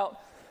send out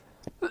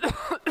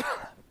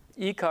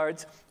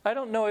e-cards. I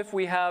don't know if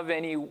we have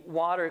any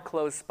water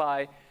close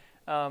by.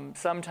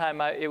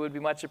 Sometime it would be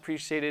much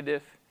appreciated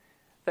if,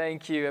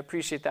 thank you, I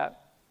appreciate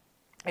that.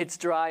 It's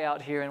dry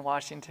out here in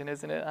Washington,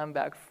 isn't it? I'm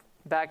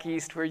back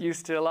east. We're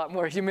used to a lot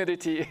more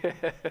humidity.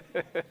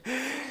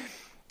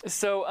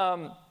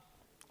 So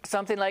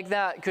something like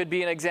that could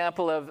be an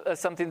example of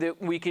something that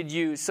we could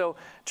use. So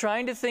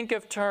trying to think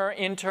of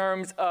in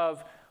terms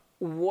of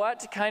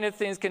what kind of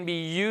things can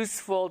be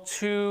useful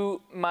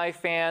to my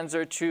fans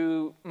or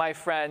to my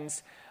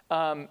friends,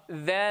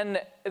 then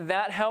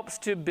that helps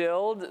to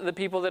build the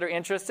people that are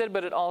interested,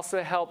 but it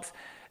also helps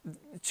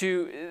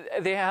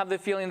they have the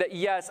feeling that,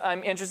 yes,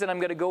 I'm interested, I'm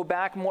going to go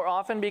back more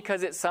often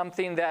because it's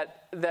something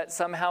that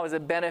somehow is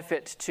a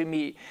benefit to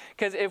me.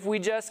 Because if we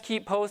just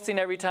keep posting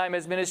every time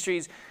as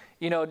ministries,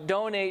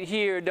 donate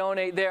here,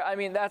 donate there,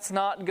 that's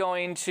not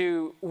going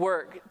to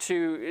work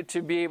to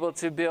be able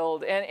to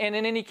build. And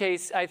in any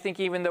case, I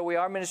think even though we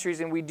are ministries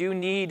and we do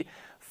need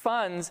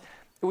funds,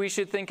 we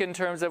should think in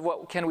terms of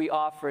what can we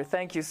offer.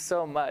 Thank you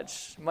so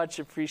much. Much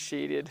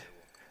appreciated.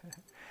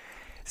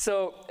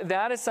 So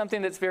that is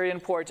something that's very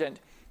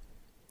important.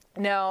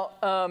 Now,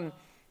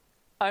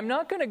 I'm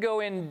not going to go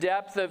in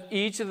depth of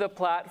each of the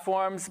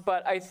platforms,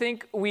 but I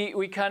think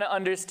we kind of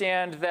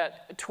understand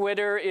that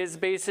Twitter is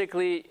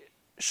basically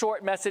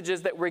short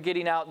messages that we're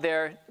getting out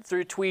there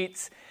through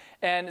tweets,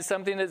 and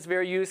something that's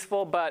very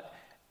useful, but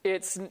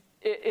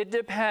it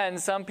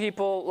depends. Some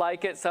people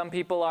like it, some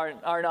people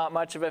are not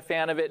much of a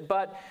fan of it.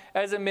 But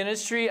as a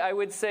ministry, I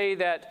would say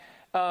that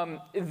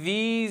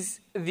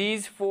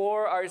these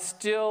four are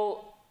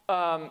still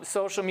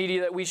social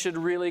media that we should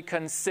really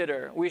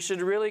consider. We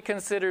should really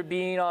consider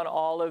being on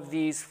all of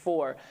these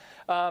four.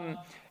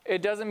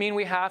 It doesn't mean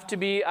we have to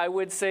be. I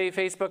would say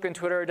Facebook and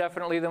Twitter are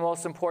definitely the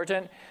most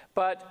important.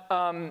 But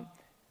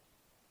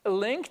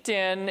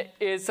LinkedIn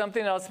is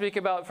something I'll speak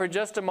about for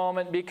just a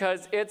moment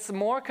because it's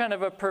more kind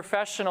of a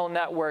professional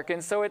network.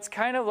 And so it's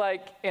kind of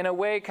like, in a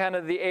way, kind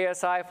of the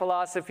ASI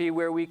philosophy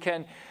where we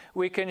can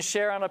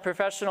share on a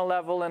professional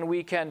level and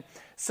we can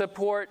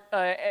support,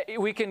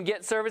 we can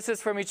get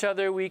services from each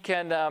other, we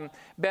can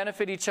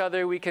benefit each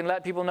other, we can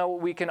let people know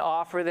what we can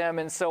offer them,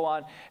 and so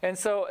on. And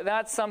so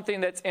that's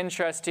something that's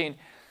interesting.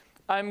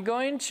 I'm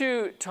going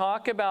to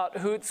talk about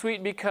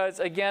Hootsuite because,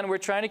 again, we're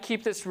trying to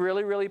keep this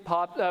really,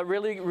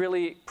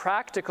 really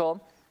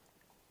practical.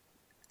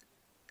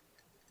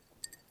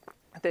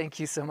 Thank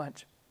you so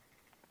much.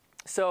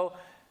 So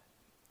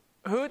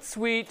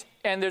Hootsuite,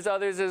 and there's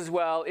others as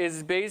well,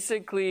 is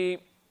basically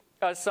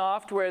a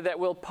software that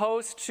will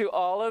post to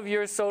all of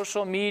your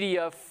social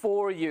media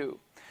for you.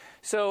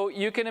 So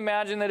you can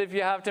imagine that if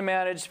you have to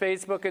manage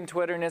Facebook and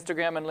Twitter and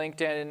Instagram and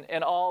LinkedIn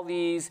and all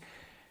these,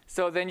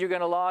 so then you're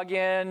going to log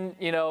in,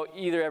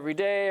 either every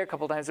day or a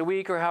couple times a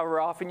week or however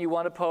often you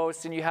want to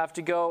post, and you have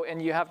to go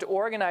and you have to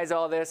organize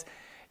all this.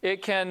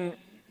 It can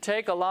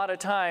take a lot of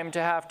time to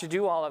have to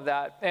do all of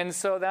that. And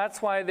so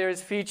that's why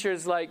there's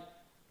features like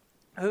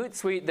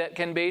Hootsuite that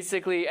can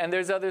basically, and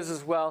there's others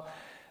as well,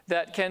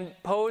 that can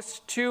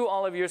post to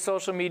all of your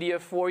social media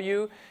for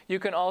you. You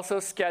can also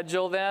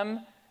schedule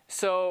them.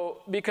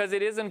 So, because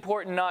it is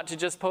important not to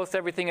just post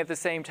everything at the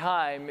same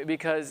time,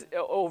 because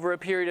over a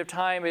period of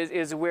time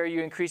is where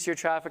you increase your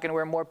traffic and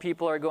where more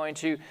people are going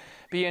to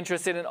be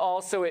interested. And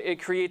also it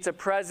creates a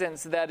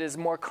presence that is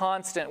more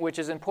constant, which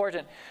is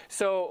important.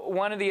 So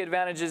one of the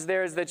advantages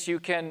there is that you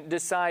can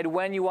decide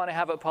when you want to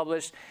have it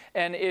published.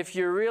 And if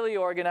you're really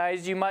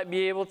organized, you might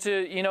be able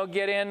to,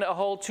 get in a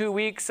whole 2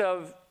 weeks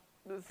of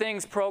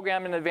things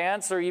programmed in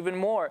advance, or even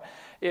more,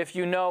 if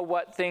you know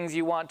what things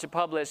you want to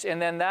publish. And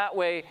then that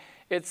way,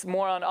 it's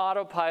more on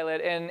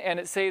autopilot, and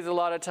it saves a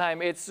lot of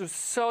time. It's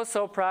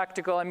so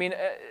practical.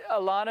 A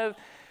lot of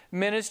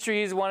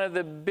ministries, one of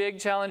the big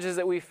challenges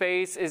that we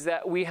face is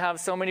that we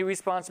have so many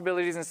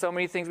responsibilities and so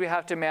many things we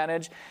have to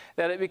manage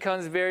that it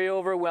becomes very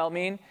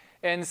overwhelming.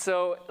 And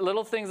so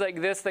little things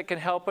like this that can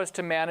help us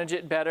to manage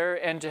it better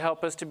and to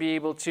help us to be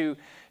able to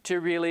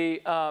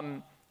really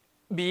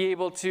be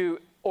able to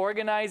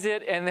organize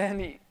it and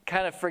then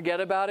kind of forget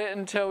about it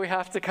until we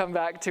have to come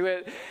back to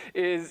it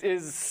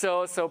is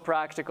so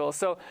practical.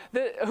 So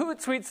the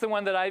Hootsuite's the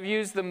one that I've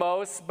used the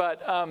most,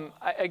 but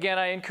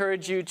I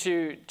encourage you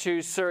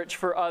to search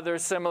for other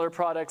similar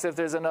products if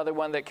there's another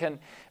one that can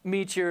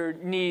meet your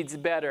needs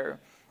better.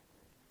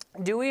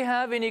 Do we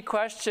have any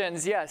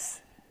questions?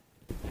 Yes?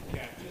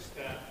 Yeah, just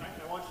I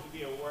want you to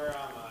be aware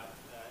I'm an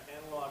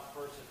analog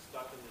person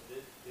stuck in the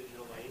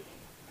digital age,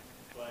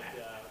 but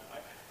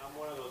I'm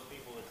one of those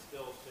people that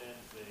still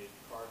sends the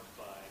cards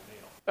by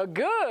mail. Oh,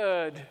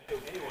 good.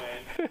 Anyway,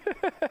 my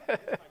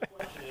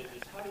question is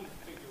how do you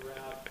figure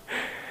out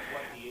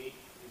what you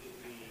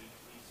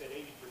said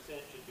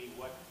 80% should be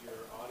what your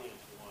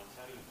audience wants.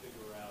 How do you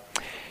figure out what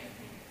that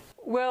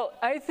means? Well,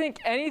 I think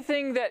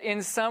anything that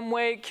in some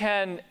way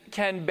can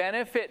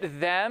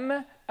benefit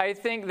them, I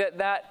think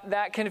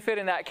that can fit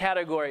in that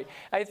category.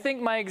 I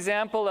think my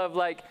example of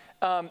like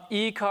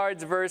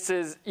e-cards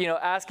versus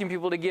asking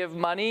people to give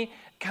money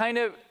kind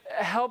of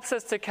helps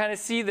us to kind of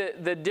see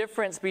the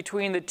difference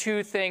between the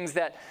two things.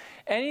 That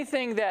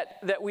anything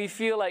that we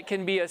feel like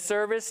can be a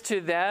service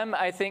to them,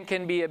 I think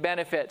can be a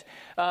benefit.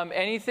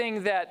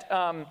 Anything that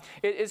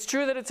it's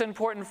true that it's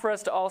important for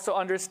us to also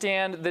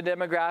understand the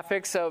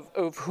demographics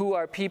of who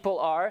our people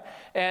are.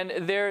 And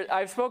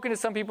I've spoken to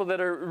some people that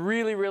are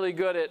really, really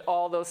good at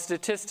all those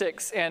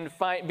statistics and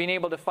being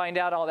able to find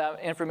out all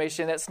that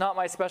information. That's not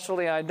my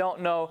specialty, and I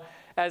don't know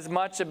as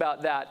much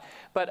about that.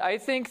 But I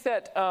think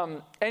that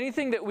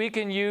anything that we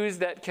can use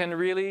that can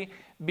really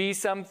be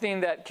something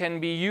that can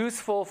be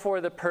useful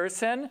for the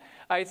person,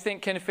 I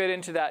think can fit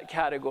into that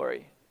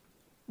category.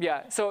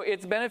 Yeah, so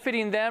it's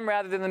benefiting them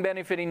rather than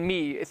benefiting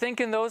me. Think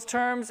in those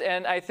terms,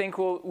 and I think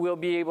we'll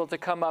be able to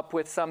come up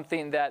with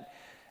something that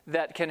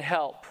can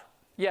help.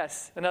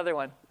 Yes, another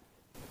one.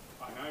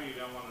 I know you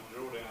don't want to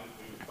drill down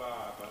too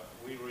far, but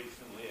we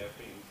recently have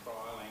been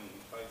trialing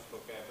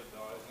Facebook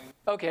advertising.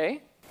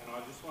 Okay. And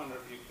I just wonder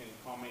if you can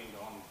comment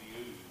on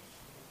views,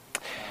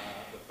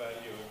 the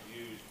value of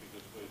views,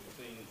 because we've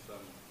seen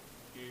some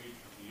huge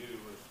view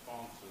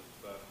responses,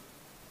 but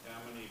how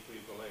many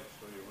people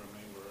actually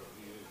remember a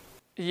view?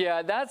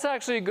 Yeah, that's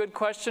actually a good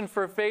question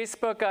for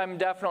Facebook. I'm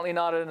definitely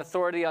not an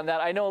authority on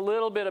that. I know a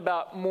little bit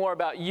more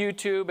about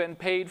YouTube and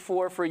paid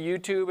for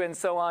YouTube and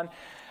so on.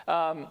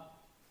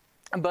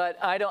 But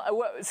I don't.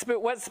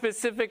 What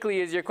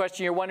specifically is your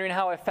question? You're wondering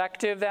how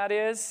effective that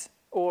is,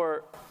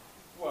 or?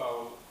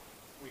 Well,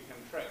 we can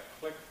track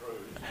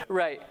click-throughs.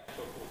 Right.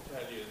 Facebook will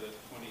tell you that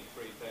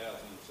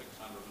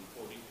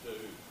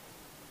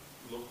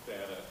 23,642 looked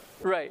at it.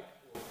 Right.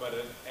 But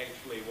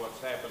actually what's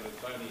happened,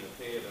 it's only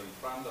appeared in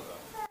front of them.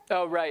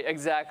 Oh, right,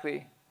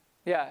 exactly.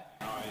 Yeah.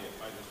 I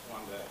just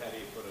wonder, how do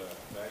you put a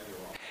value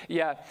on it?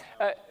 Yeah. Is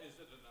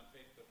it an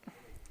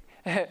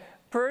effective?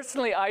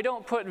 Personally, I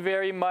don't put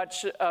very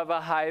much of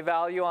a high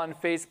value on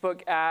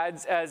Facebook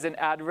ads as an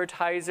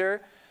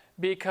advertiser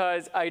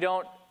because I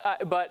don't.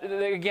 But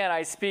again,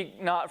 I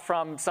speak not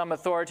from some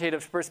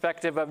authoritative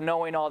perspective of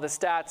knowing all the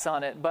stats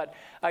on it, but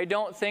I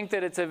don't think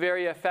that it's a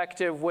very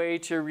effective way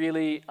to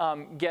really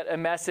get a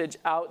message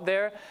out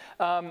there.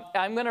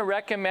 I'm going to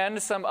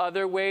recommend some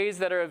other ways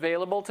that are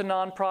available to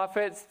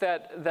nonprofits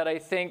that I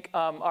think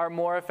are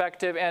more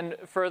effective, and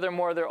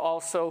furthermore, they're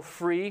also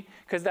free,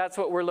 because that's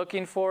what we're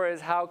looking for, is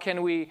how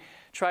can we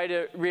try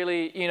to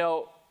really,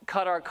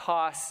 cut our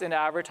costs in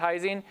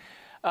advertising.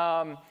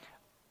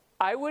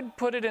 I would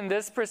put it in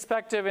this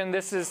perspective, and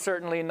this is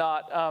certainly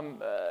not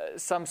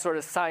some sort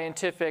of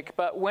scientific,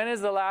 but when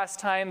is the last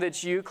time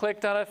that you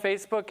clicked on a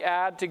Facebook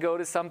ad to go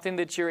to something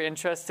that you're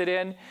interested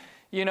in?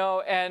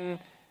 And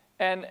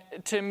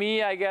to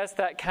me, I guess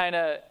that kind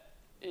of,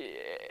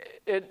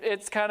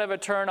 it's kind of a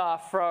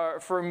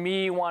turnoff for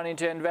me wanting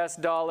to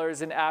invest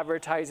dollars in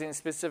advertising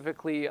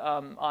specifically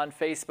on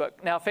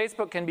Facebook. Now,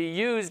 Facebook can be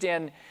used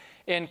in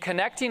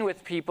connecting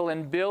with people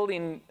and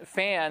building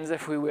fans,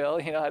 if we will.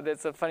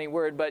 That's a funny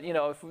word, but,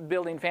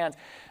 building fans.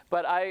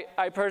 But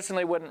I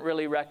personally wouldn't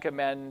really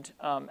recommend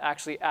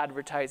actually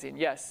advertising.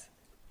 Yes?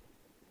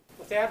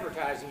 With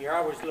advertising, you're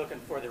always looking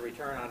for the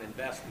return on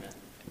investment.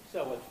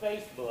 So with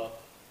Facebook,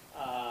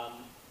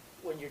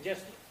 when you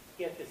just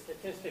get the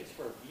statistics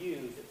for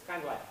views, it's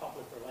kind of like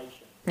public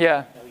relations.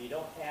 Yeah. You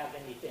don't have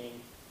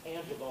anything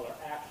tangible or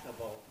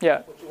actionable.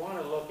 Yeah. What you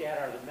want to look at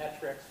are the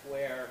metrics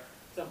where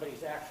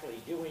somebody's actually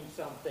doing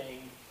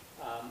something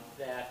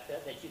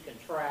that you can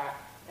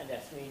track and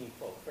that's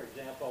meaningful. For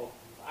example,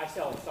 I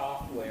sell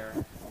software,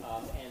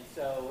 and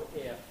so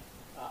if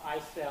I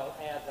sell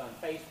ads on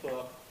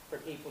Facebook for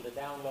people to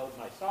download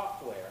my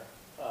software,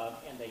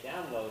 and they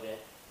download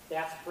it,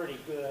 that's pretty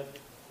good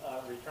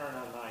return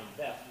on my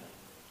investment.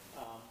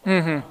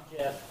 If I'm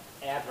just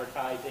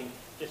advertising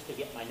just to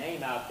get my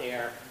name out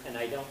there, and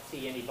I don't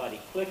see anybody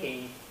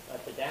clicking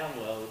to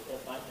download,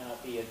 it might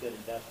not be a good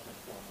investment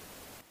for me.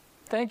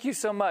 Thank you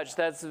so much.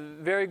 That's a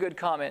very good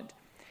comment.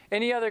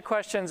 Any other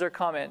questions or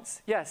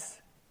comments? Yes?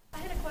 I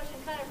had a question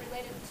kind of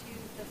related to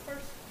the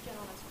first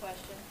gentleman's question.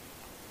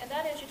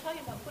 that is, you're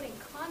talking about putting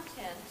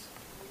content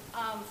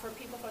for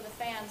people, for the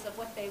fans, of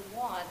what they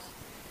want.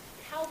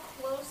 How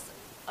close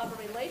of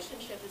a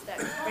relationship is that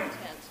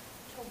content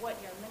to what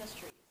your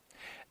ministry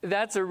is?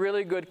 That's a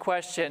really good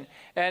question.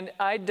 And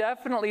I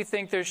definitely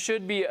think there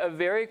should be a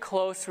very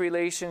close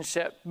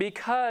relationship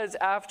because,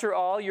 after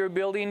all, you're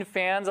building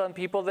fans on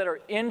people that are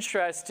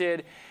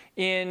interested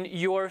in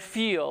your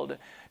field.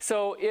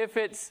 So if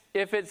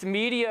it's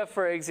media,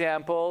 for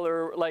example,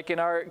 or like in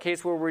our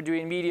case where we're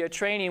doing media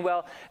training,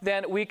 well,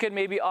 then we could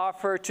maybe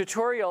offer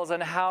tutorials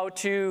on how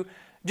to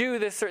do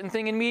this certain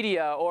thing in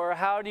media, or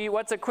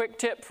what's a quick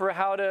tip for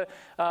how to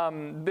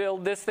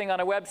build this thing on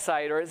a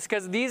website, or it's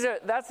because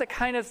that's the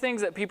kind of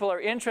things that people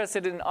are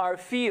interested in our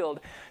field.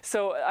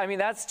 So I mean,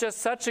 that's just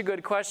such a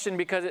good question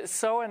because it's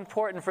so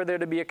important for there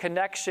to be a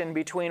connection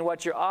between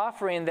what you're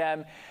offering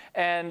them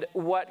and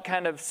what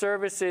kind of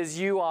services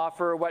you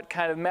offer, what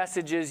kind of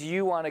messages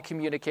you want to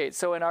communicate.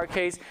 So in our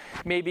case,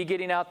 maybe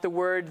getting out the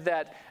word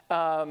that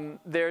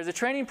there's a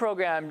training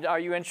program. Are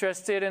you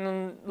interested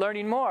in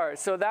learning more?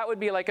 So that would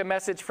be like a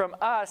message from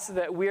us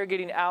that we're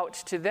getting out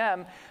to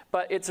them,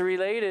 but it's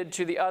related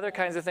to the other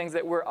kinds of things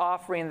that we're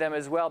offering them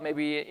as well,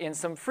 maybe in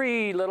some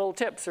free little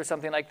tips or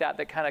something like that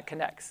kind of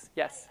connects.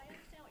 Yes? I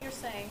understand what you're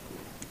saying.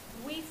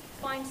 We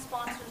find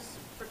sponsors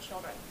for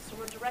children, so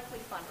we're directly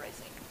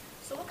fundraising.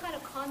 So what kind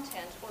of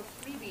content or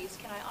freebies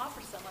can I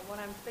offer someone when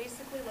I'm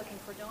basically looking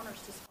for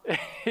donors to sponsor?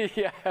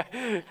 Yeah.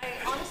 I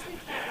honestly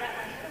can't wrap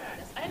my head around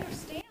this. I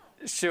understand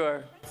Sure.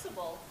 the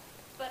principle,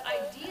 but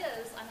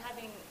ideas I'm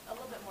having a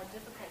little bit more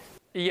difficulty.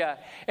 Yeah,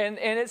 and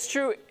it's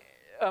true.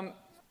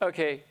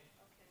 Okay,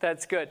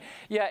 that's good.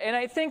 Yeah, and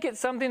I think it's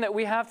something that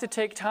we have to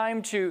take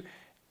time to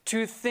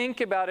think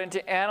about and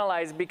to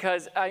analyze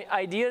because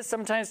ideas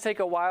sometimes take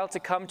a while to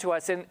come to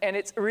us, and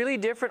it's really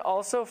different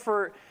also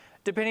for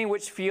depending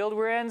which field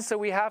we're in. So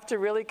we have to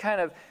really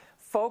kind of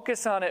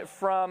focus on it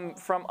from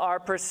our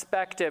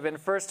perspective. And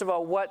first of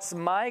all, what's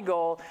my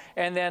goal?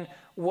 And then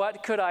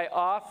what could I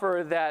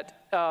offer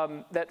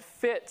that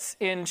fits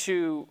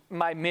into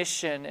my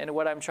mission and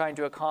what I'm trying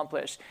to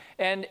accomplish?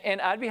 And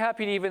I'd be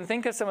happy to even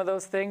think of some of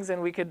those things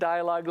and we could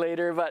dialogue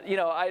later. But,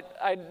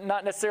 I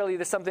not necessarily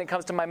there's something that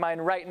comes to my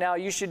mind right now.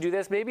 You should do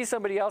this. Maybe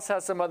somebody else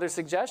has some other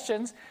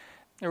suggestions.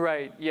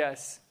 Right.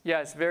 Yes.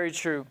 Very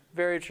true.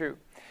 Very true.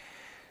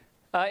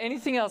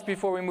 Anything else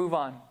before we move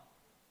on?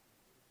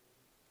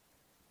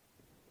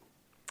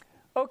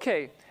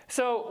 Okay,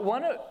 so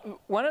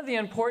one of the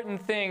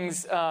important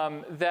things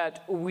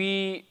that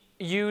we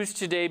use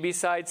today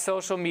besides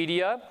social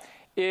media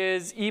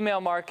is email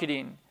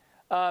marketing.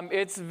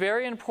 It's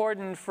very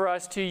important for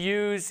us to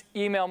use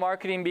email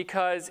marketing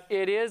because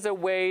it is a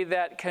way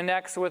that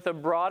connects with a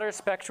broader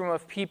spectrum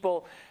of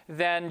people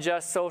than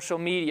just social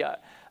media.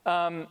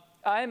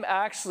 I'm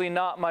actually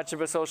not much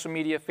of a social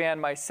media fan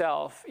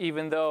myself,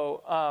 even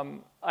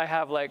though I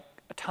have like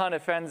a ton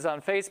of friends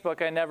on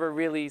Facebook. I never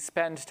really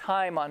spend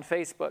time on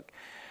Facebook.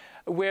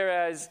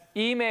 Whereas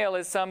email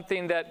is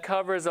something that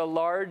covers a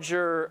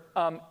larger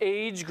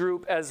age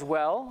group as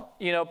well.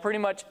 Pretty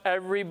much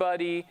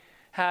everybody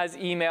has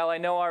email. I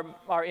know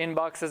our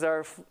inboxes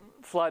are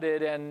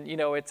flooded and,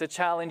 it's a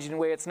challenging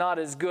way. It's not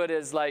as good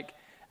as like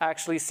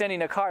actually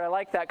sending a card. I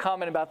like that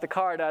comment about the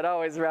card. I'd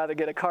always rather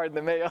get a card in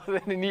the mail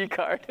than an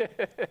e-card.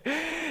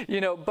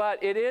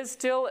 But it is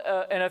still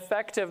an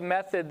effective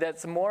method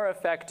that's more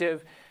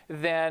effective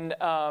than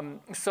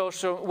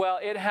social. Well,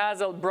 it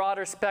has a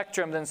broader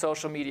spectrum than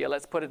social media.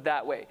 Let's put it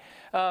that way.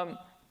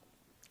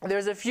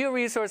 There's a few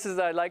resources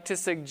that I'd like to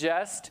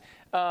suggest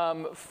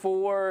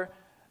for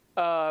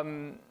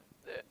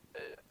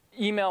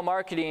email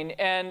marketing,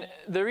 and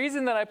the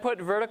reason that I put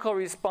vertical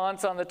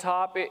response on the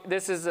top,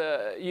 this is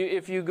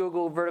if you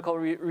Google vertical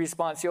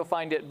response, you'll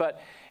find it,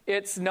 but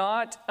it's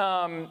not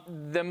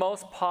the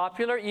most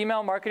popular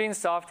email marketing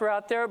software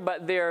out there,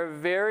 but they're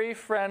very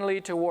friendly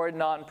toward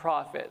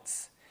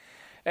nonprofits.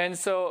 And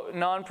so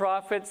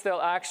nonprofits, they'll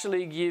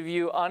actually give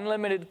you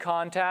unlimited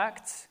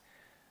contacts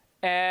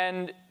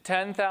and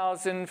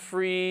 10,000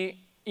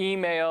 free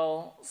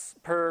emails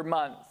per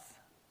month.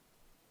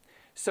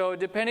 So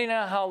depending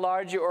on how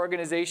large your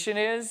organization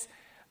is,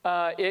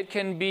 it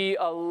can be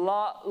a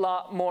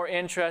lot more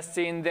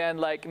interesting than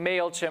like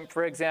MailChimp,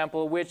 for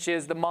example, which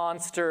is the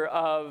monster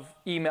of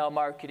email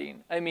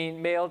marketing. I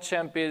mean,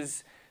 MailChimp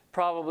is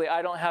probably,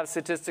 I don't have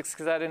statistics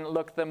because I didn't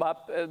look them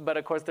up, but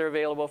of course they're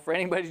available for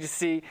anybody to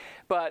see.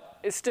 But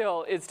it's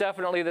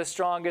definitely the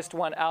strongest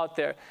one out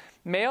there.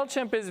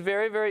 MailChimp is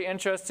very, very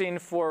interesting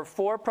for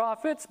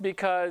for-profits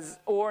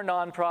or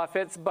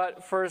nonprofits,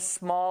 but for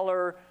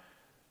smaller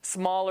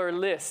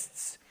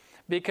lists,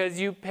 because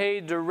you pay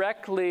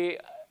directly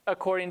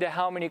according to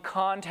how many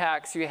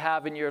contacts you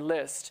have in your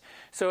list.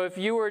 So if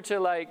you were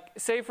to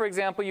say for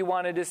example you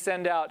wanted to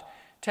send out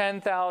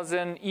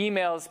 10,000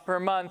 emails per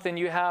month and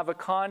you have a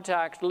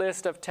contact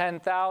list of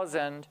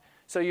 10,000,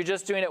 so you're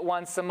just doing it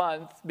once a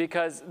month,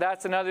 because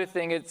that's another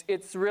thing.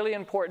 It's really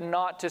important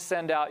not to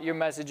send out your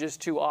messages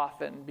too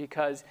often,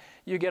 because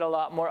you get a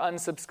lot more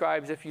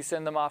unsubscribes if you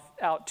send them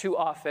out too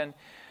often.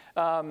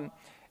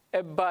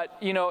 But,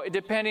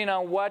 depending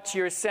on what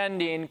you're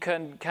sending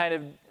can kind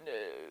of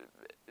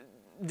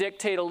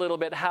dictate a little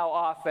bit how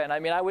often. I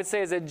mean, I would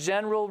say as a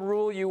general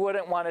rule, you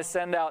wouldn't want to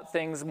send out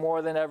things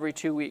more than every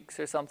 2 weeks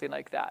or something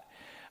like that.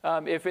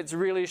 If it's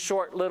really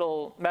short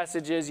little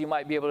messages, you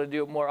might be able to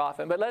do it more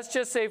often. But let's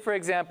just say, for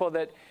example,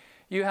 that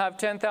you have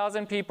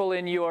 10,000 people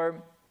in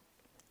your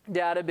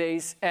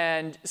database,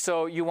 and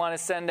so you want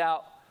to send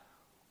out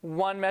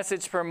one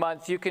message per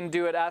month. You can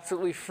do it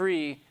absolutely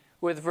free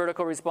with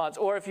vertical response.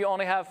 Or if you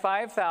only have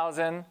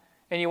 5,000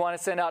 and you want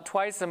to send out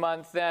twice a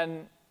month,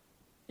 then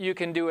you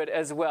can do it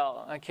as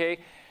well, okay?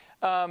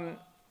 And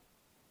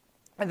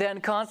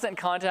then Constant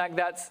Contact,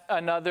 that's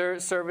another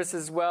service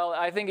as well.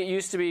 I think it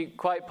used to be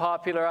quite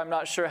popular. I'm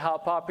not sure how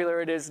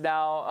popular it is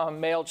now.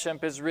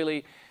 MailChimp has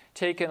really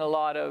taken a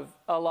lot of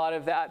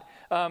that.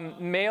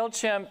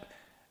 MailChimp,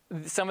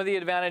 some of the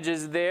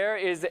advantages there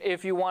is that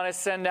if you want to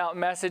send out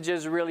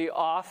messages really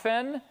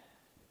often,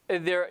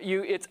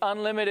 it's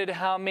unlimited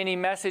how many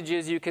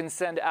messages you can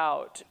send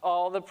out.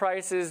 All the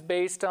price is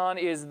based on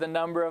is the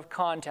number of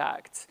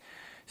contacts.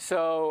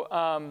 So,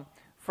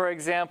 for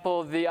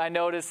example, I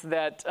noticed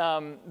that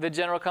the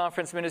General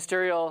Conference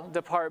Ministerial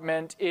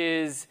Department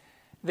I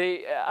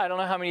don't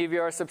know how many of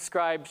you are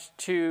subscribed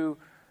to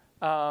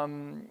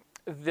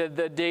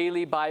the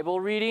daily Bible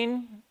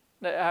reading.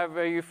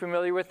 Are you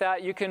familiar with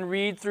that? You can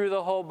read through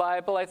the whole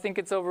Bible. I think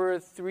it's over a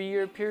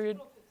 3-year period.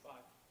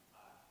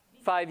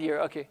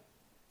 5-year, okay.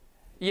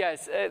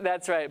 Yes,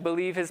 that's right.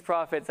 Believe his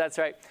prophets. That's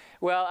right.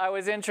 Well, I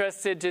was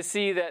interested to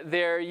see that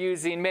they're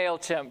using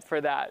MailChimp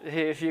for that.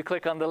 If you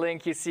click on the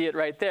link, you see it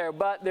right there.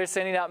 But they're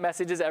sending out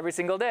messages every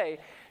single day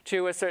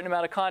to a certain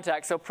amount of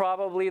contacts. So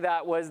probably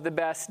that was the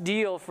best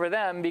deal for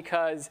them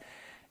because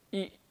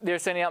they're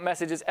sending out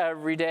messages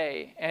every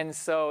day. And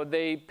so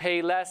they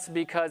pay less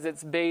because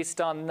it's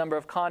based on the number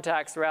of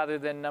contacts rather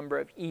than number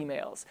of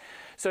emails.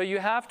 So you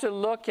have to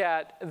look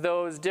at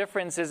those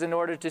differences in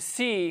order to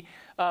see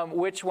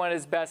which one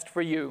is best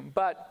for you.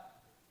 But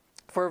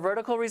for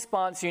vertical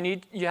response,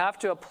 you have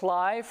to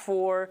apply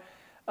for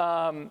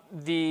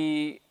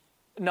the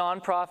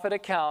nonprofit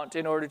account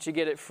in order to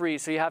get it free.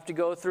 So you have to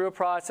go through a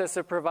process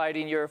of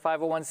providing your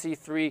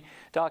 501c3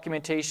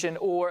 documentation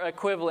or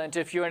equivalent.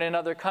 If you're in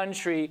another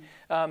country,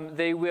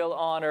 they will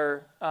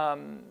honor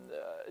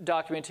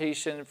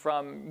documentation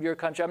from your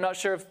country. I'm not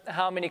sure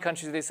how many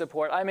countries they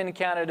support. I'm in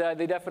Canada.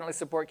 They definitely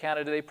support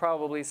Canada. They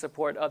probably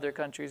support other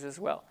countries as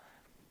well.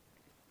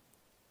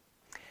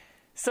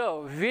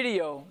 So,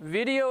 video.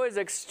 Video is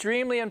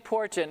extremely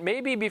important.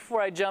 Maybe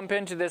before I jump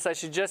into this, I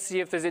should just see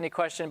if there's any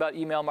question about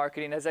email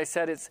marketing. As I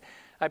said,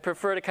 I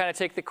prefer to kind of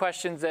take the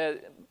questions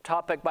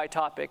topic by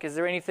topic. Is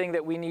there anything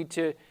that we need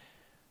to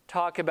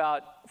talk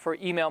about for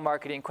email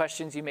marketing,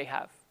 questions you may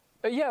have?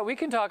 Yeah, we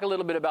can talk a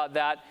little bit about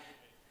that.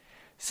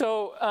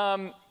 So,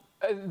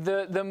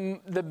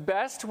 the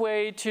best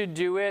way to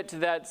do it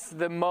that's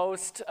the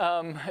most,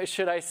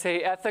 should I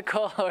say,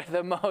 ethical or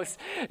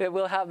it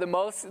will have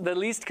the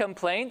least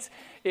complaints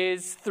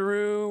is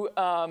through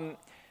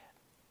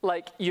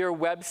your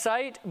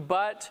website.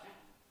 But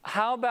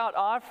how about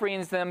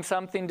offering them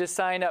something to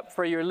sign up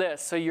for your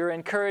list? So you're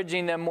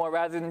encouraging them more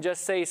rather than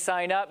just say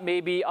sign up.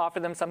 Maybe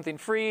offer them something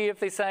free if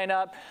they sign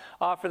up.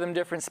 Offer them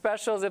different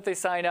specials if they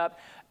sign up.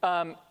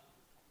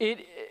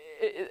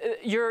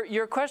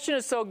 Your question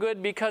is so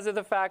good because of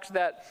the fact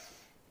that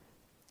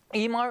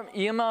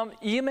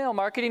email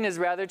marketing is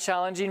rather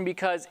challenging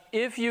because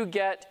if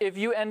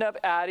you end up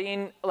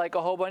adding like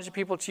a whole bunch of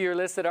people to your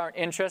list that aren't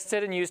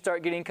interested and you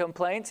start getting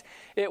complaints,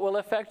 it will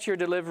affect your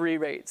delivery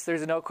rates.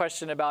 There's no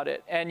question about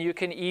it. And you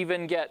can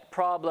even get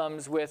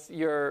problems with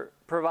your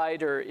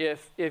provider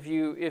if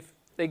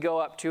they go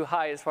up too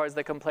high as far as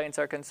the complaints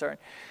are concerned.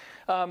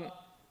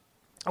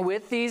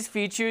 With these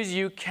features,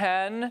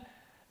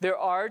 there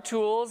are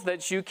tools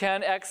that you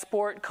can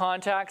export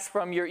contacts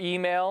from your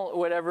email,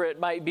 whatever it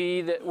might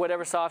be,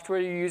 whatever software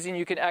you're using,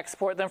 you can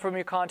export them from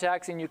your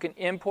contacts and you can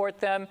import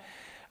them.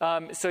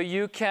 So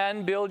you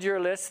can build your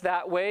list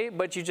that way,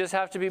 but you just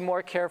have to be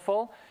more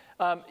careful.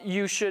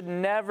 You should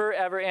never,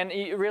 ever, and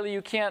really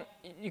you can't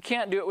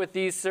do it with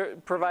these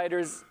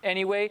providers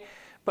anyway,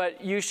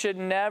 but you should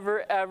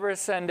never, ever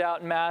send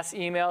out mass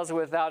emails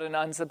without an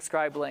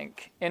unsubscribe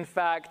link. In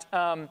fact,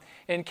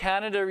 in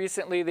Canada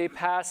recently, they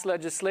passed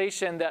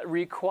legislation that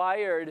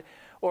required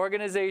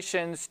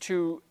organizations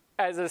to,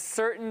 as of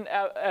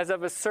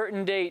a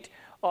certain date,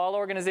 all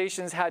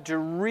organizations had to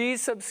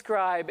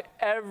resubscribe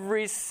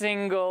every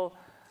single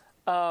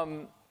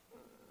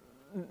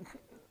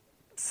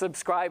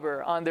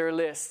subscriber on their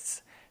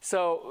lists.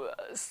 So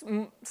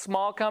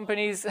small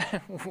companies,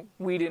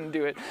 we didn't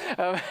do it.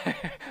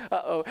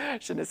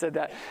 Shouldn't have said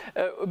that.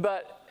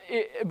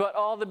 But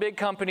all the big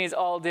companies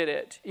all did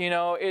it.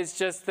 It's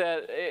just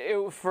that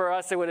for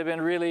us it would have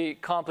been really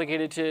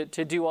complicated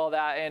to do all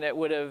that, and it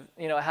would have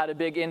had a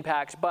big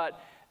impact.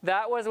 But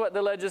that was what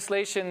the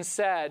legislation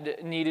said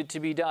needed to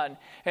be done,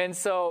 and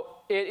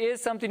so it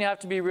is something you have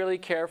to be really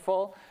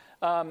careful.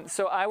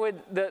 So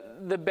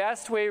the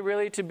best way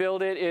really to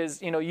build it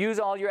is, use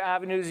all your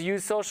avenues,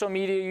 use social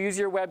media, use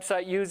your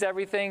website, use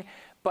everything,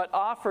 but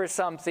offer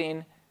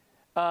something.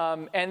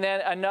 And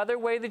then another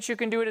way that you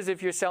can do it is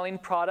if you're selling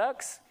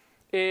products,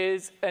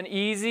 is an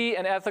easy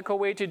and ethical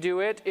way to do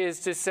it is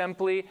to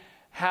simply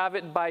have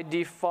it by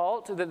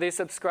default that they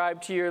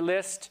subscribe to your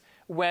list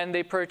when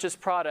they purchase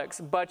products,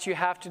 but you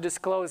have to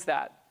disclose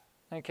that,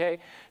 okay?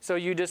 So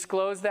you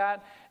disclose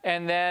that,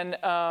 and then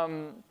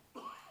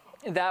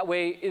that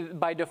way,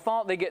 by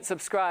default, they get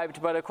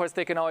subscribed, but of course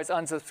they can always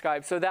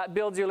unsubscribe. So that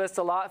builds your list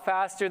a lot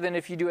faster than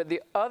if you do it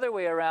the other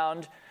way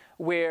around,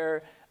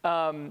 where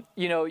they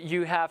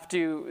have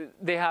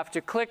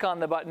to click on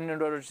the button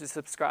in order to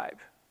subscribe.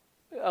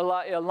 A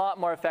lot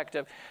more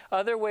effective.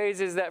 Other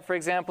ways is that, for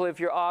example, if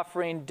you're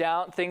offering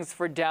things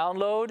for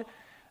download,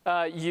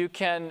 you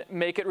can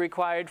make it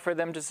required for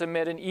them to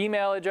submit an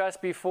email address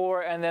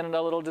before, and then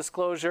a little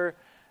disclosure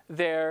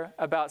there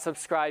about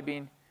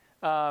subscribing.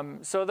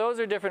 So those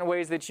are different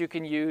ways that you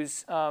can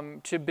use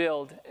to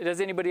build.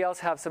 Does anybody else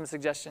have some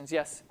suggestions?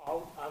 Yes?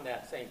 On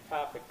that same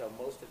topic, though,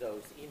 most of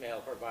those email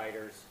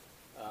providers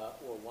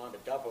will want a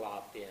double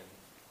opt-in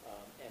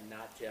and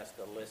not just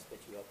a list that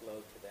you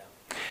upload to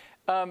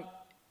them.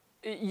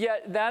 Yeah,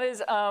 that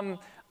is,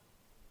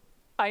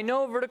 I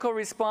know vertical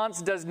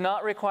response does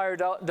not require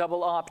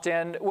double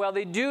opt-in. Well,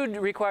 they do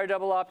require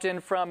double opt-in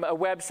from a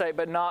website,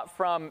 but not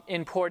from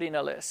importing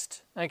a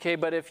list. Okay,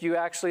 but if you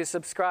actually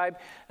subscribe,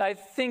 I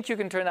think you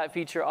can turn that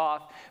feature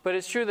off. But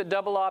it's true that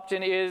double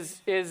opt-in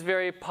is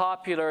very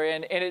popular,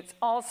 and it's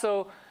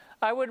also,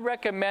 I would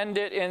recommend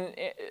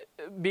it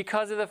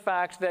because of the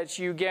fact that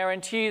you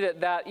guarantee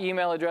that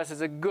email address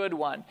is a good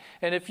one.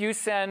 And if you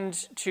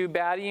send to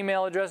bad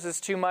email addresses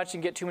too much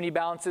and get too many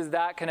bounces,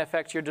 that can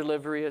affect your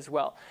delivery as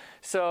well.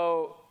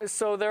 So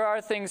there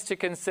are things to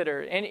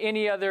consider.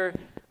 Any other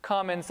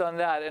comments on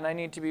that? And I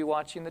need to be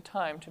watching the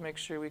time to make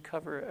sure we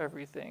cover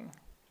everything.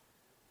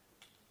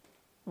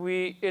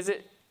 Is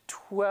it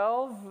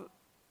 12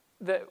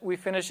 that we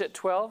finish at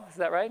 12? Is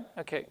that right?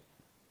 Okay.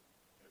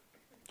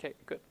 Okay,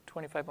 good.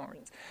 25 more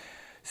minutes.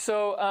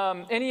 So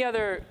any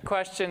other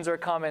questions or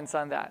comments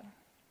on that?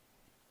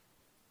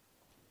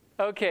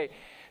 Okay,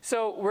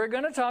 so we're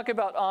going to talk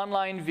about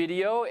online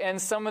video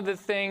and some of the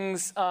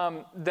things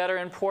that are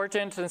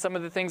important and some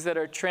of the things that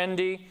are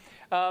trendy.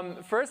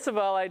 First of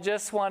all, I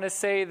just want to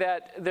say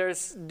that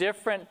there's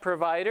different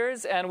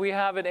providers, and we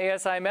have an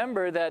ASI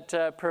member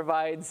that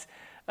provides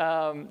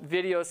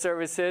video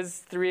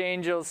services, Three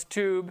Angels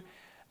Tube.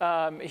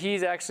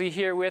 He's actually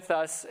here with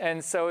us,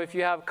 and so if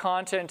you have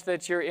content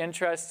that you're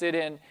interested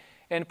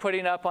in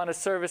putting up on a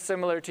service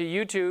similar to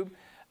YouTube,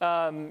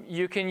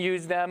 you can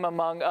use them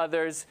among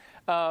others.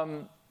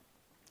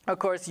 Of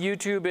course,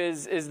 YouTube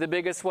is the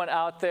biggest one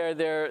out there.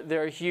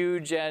 They're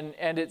huge, and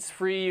it's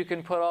free. You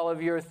can put all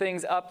of your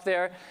things up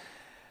there.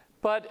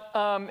 But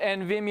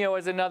and Vimeo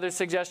is another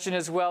suggestion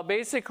as well.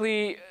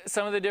 Basically,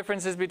 some of the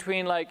differences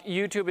between like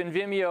YouTube and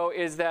Vimeo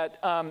is that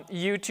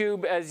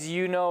YouTube, as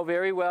you know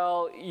very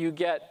well, you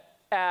get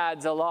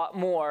ads a lot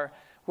more.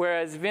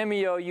 Whereas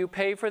Vimeo, you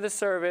pay for the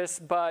service,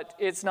 but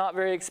it's not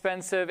very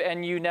expensive,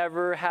 and you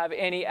never have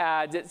any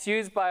ads. It's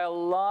used by a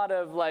lot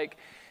of like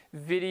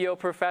video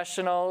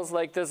professionals.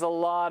 Like there's a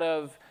lot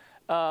of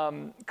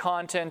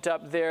content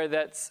up there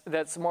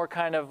that's more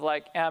kind of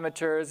like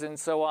amateurs and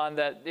so on,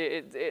 that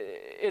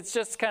it's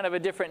just kind of a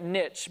different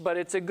niche, but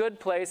it's a good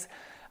place.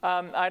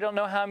 I don't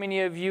know how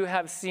many of you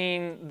have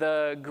seen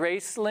the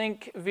Grace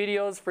Link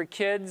videos for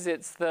kids.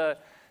 It's the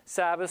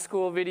Sabbath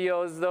school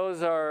videos.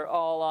 Those are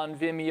all on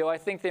Vimeo. I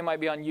think they might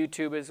be on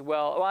YouTube as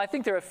well. Well, I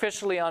think they're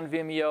officially on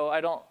Vimeo.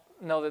 I don't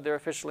know that they're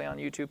officially on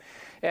YouTube.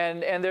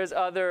 And there's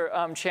other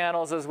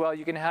channels as well.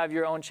 You can have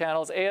your own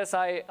channels.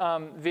 ASI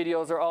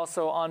videos are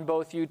also on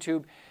both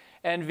YouTube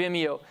and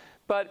Vimeo.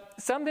 But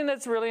something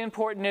that's really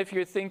important if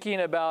you're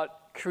thinking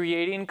about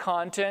creating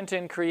content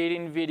and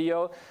creating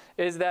video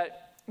is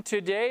that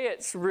today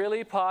it's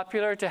really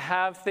popular to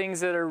have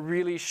things that are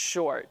really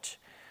short.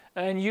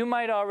 And you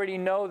might already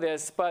know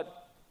this,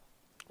 but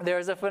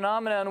there's a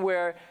phenomenon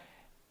where,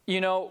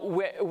 you know,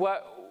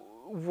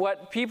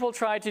 what people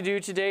try to do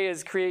today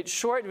is create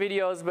short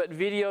videos, but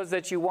videos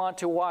that you want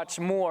to watch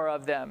more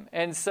of them.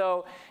 And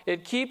so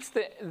it keeps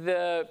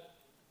the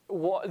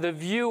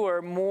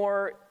viewer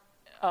more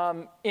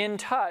in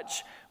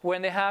touch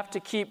when they have to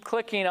keep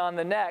clicking on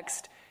the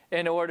next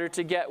in order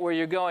to get where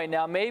you're going.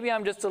 Now, maybe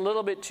I'm just a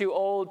little bit too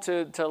old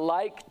to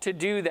like to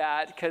do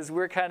that, because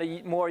we're kind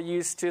of more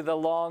used to the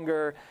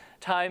longer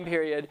time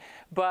period.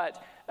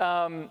 But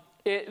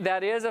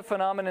that is a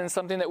phenomenon,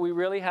 something that we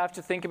really have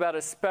to think about,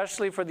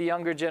 especially for the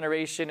younger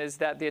generation, is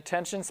that the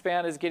attention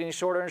span is getting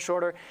shorter and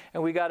shorter,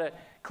 and we got to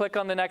click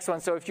on the next one.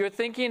 So if you're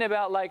thinking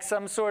about like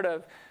some sort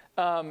of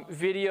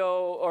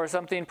video or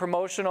something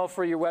promotional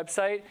for your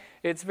website,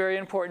 it's very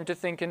important to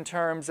think in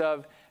terms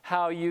of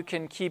how you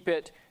can keep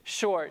it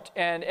short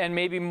and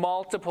maybe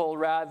multiple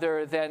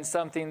rather than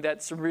something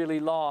that's really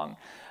long.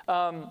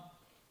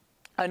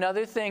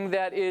 Another thing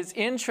that is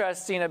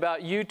interesting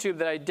about YouTube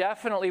that I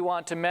definitely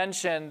want to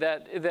mention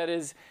that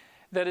is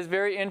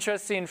very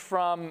interesting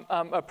from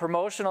a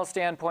promotional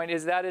standpoint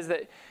is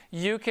that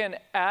you can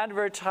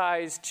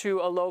advertise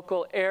to a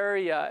local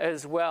area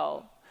as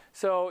well.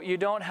 So you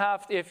don't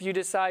have, if you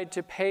decide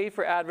to pay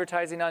for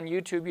advertising on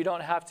YouTube, you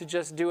don't have to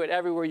just do it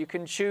everywhere. You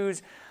can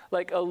choose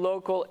like a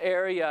local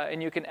area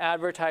and you can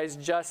advertise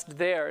just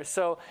there.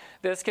 So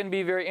this can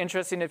be very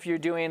interesting if you're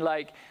doing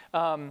like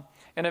an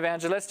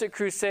evangelistic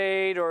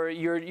crusade, or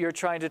you're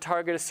trying to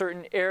target a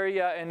certain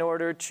area in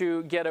order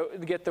to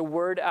get the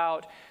word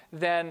out.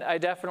 Then I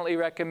definitely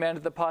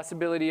recommend the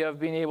possibility of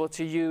being able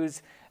to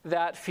use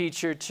that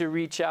feature to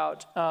reach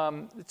out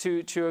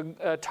to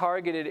a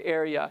targeted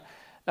area.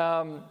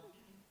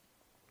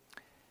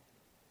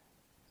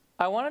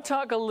 I want to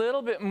talk a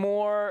little bit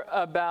more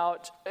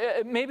about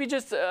maybe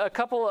just a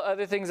couple of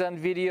other things on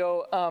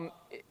video.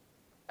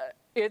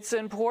 It's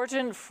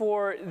important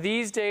for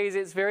these days,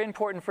 it's very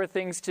important for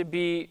things to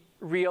be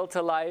real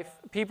to life.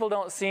 People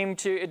don't seem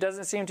to, it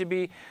doesn't seem to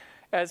be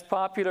as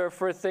popular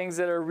for things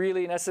that are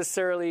really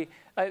necessarily,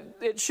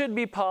 it should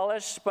be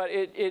polished, but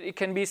it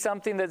can be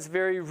something that's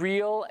very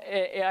real.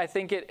 I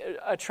think it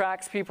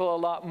attracts people a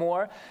lot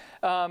more.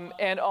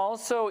 And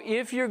also,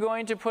 if you're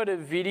going to put a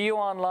video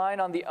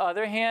online, on the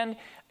other hand,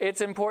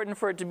 it's important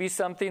for it to be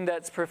something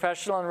that's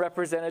professional and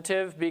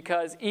representative,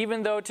 because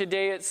even though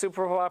today it's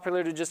super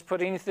popular to just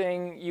put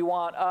anything you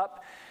want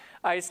up,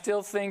 I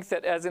still think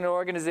that as an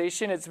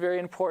organization, it's very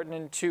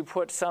important to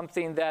put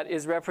something that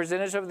is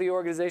representative of the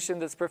organization,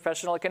 that's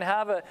professional. It can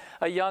have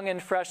a young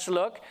and fresh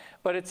look,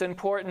 but it's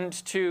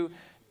important to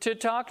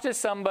talk to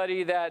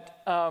somebody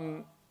that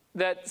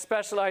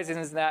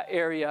specializes in that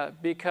area,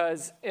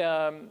 because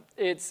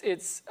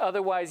it's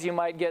otherwise you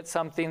might get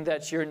something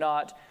that you're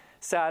not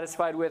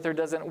satisfied with or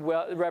doesn't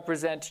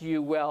represent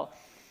you well.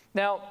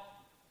 Now,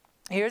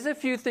 here's a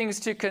few things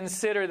to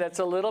consider that's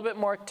a little bit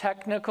more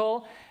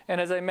technical, and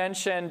as I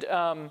mentioned,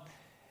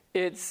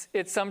 it's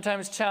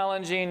sometimes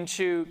challenging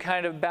to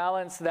kind of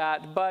balance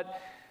that,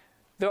 but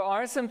there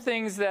are some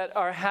things that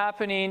are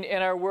happening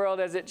in our world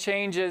as it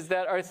changes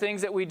that are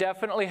things that we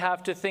definitely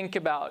have to think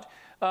about.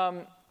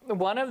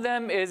 One of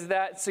them is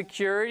that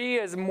security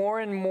is more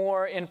and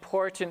more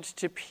important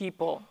to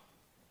people.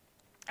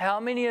 How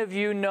many of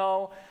you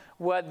know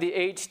what the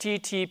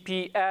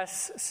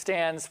HTTPS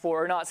stands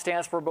for, or not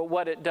stands for, but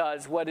what it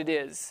does, what it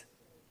is?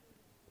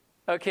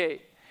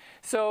 Okay,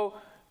 so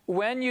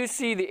when you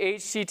see the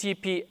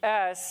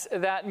HTTPS,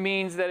 that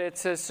means that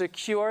it's a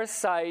secure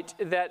site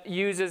that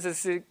uses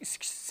a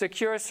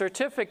secure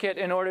certificate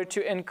in order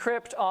to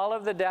encrypt all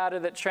of the data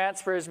that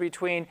transfers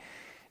between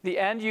the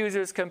end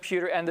user's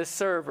computer and the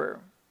server.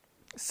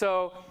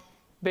 So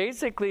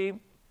basically,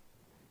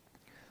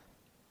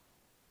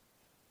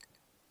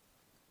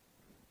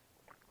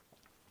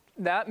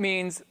 that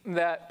means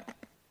that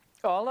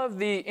all of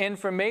the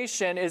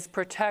information is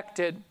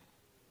protected,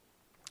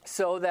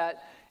 so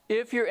that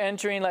if you're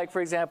entering, like,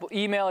 for example,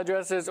 email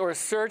addresses, or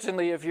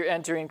certainly if you're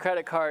entering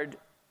credit card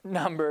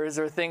numbers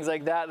or things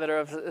like that that are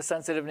of a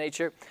sensitive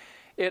nature,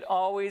 it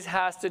always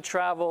has to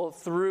travel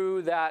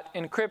through that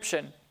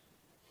encryption.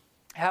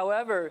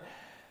 However,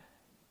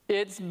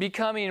 it's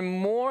becoming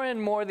more and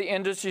more the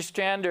industry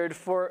standard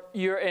for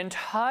your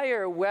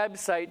entire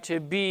website to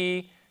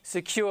be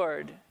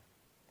secured.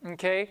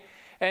 Okay?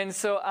 And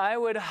so I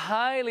would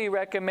highly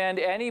recommend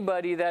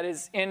anybody that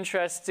is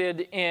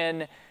interested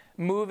in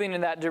moving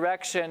in that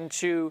direction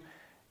to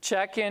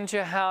check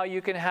into how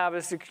you can have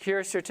a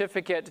secure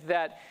certificate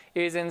that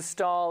is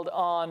installed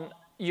on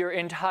your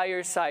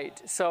entire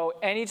site. So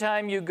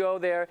anytime you go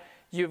there,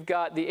 you've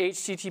got the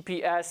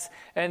HTTPS.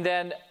 And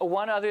then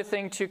one other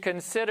thing to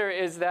consider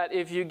is that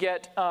if you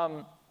get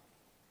a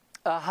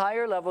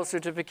higher level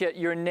certificate,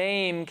 your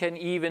name can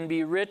even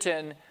be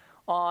written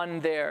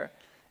on there.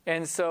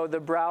 And so the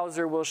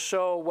browser will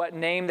show what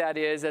name that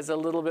is as a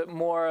little bit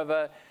more of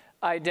a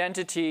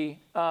identity,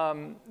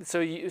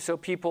 so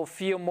people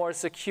feel more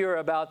secure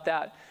about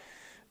that.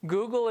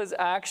 Google is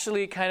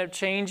actually kind of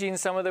changing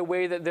some of the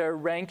way that they're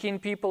ranking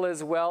people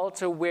as well,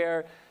 to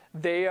where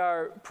they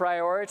are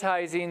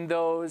prioritizing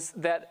those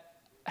that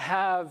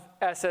have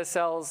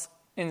SSLs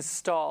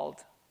installed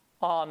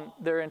on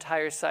their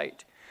entire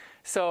site.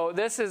 So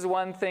this is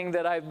one thing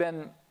that I've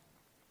been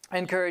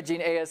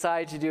encouraging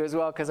ASI to do as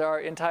well, because our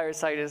entire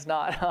site is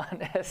not on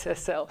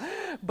SSL.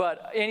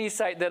 But any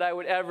site that I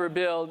would ever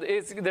build,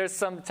 there's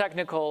some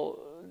technical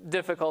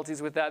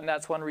difficulties with that, and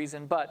that's one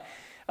reason. But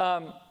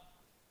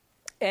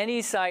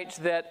any site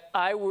that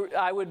I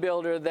would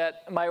build, or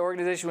that my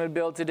organization would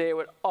build today,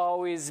 would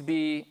always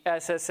be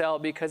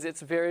SSL, because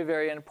it's very,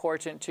 very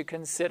important to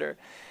consider.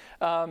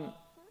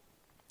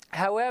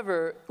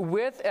 However,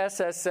 with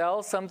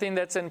SSL, something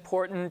that's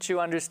important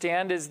to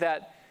understand is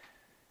that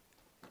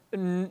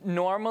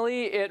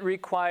normally it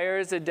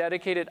requires a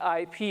dedicated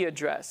IP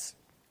address.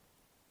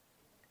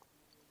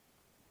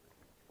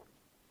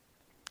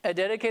 A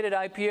dedicated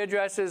IP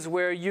address is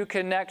where you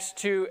connect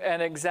to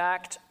an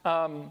exact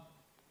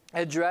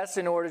address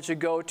in order to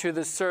go to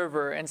the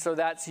server, and so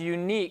that's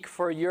unique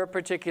for your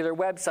particular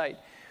website.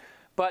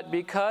 But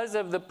because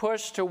of the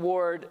push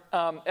toward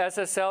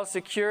SSL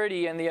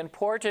security and the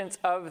importance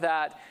of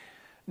that,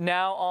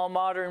 now all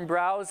modern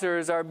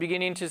browsers are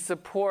beginning to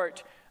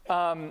support,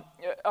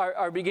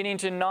 are beginning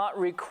to not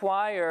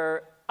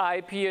require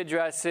IP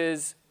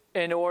addresses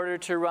in order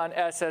to run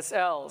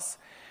SSLs.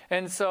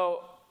 And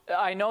so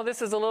I know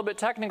this is a little bit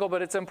technical,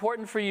 but it's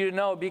important for you to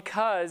know,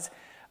 because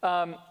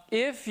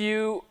if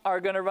you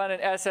are going to run an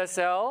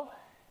SSL,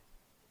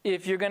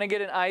 if you're going to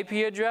get an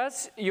IP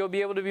address, you'll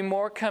be able to be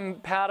more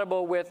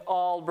compatible with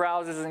all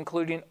browsers,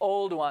 including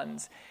old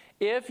ones.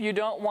 If you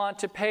don't want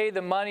to pay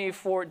the money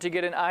to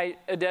get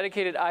a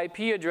dedicated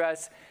IP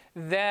address,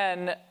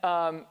 then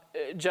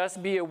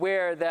just be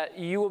aware that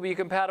you will be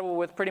compatible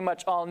with pretty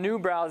much all new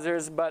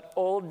browsers, but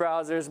old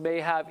browsers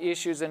may have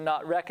issues in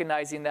not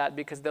recognizing that,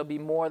 because there'll be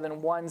more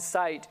than one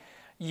site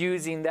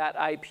using that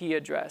IP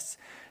address.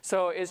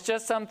 So it's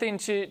just something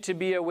to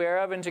be aware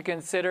of and to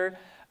consider.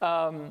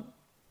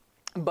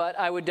 But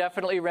I would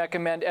definitely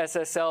recommend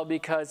SSL,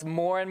 because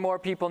more and more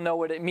people know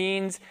what it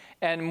means,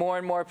 and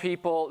more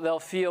people, they'll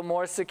feel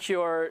more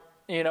secure,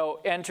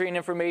 entering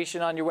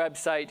information on your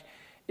website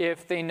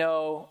if they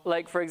know.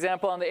 Like, for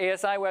example, on the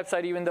ASI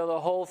website, even though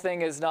the whole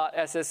thing is not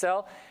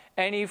SSL,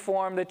 any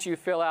form that you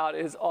fill out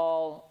is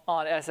all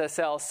on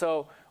SSL.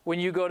 So when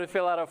you go to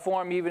fill out a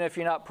form, even if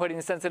you're not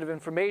putting sensitive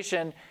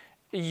information,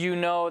 you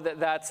know that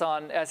that's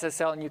on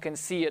SSL, and you can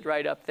see it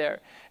right up there.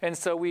 And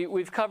so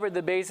we've covered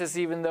the basis,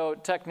 even though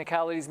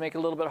technicalities make it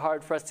a little bit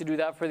hard for us to do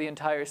that for the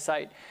entire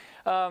site.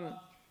 Another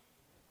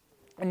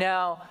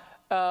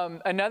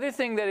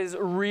thing that is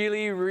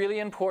really, really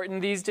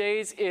important these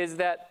days is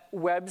that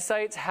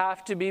websites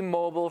have to be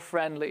mobile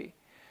friendly.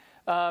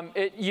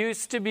 It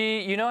used to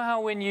be,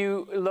 how when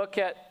you look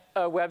at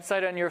a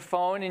website on your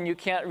phone and you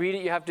can't read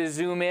it, you have to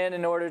zoom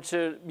in order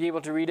to be able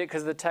to read it,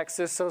 because the text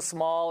is so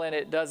small and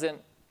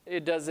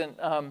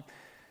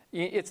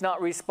it's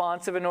not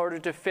responsive in order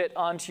to fit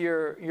onto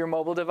your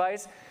mobile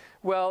device.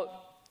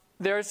 Well,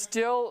 there's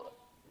still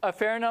a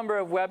fair number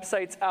of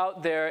websites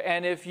out there,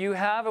 and if you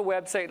have a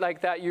website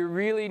like that, you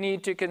really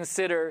need to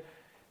consider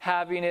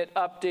having it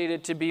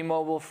updated to be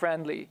mobile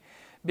friendly,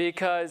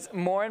 because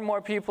more and more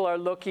people are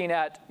looking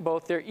at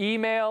both their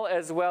email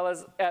as well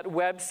as at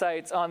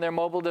websites on their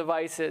mobile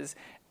devices.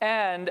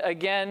 And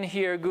again,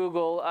 here,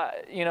 Google,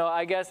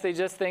 I guess they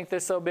just think they're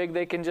so big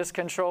they can just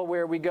control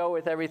where we go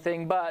with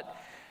everything. But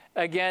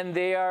again,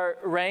 they are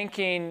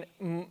ranking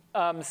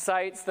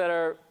sites that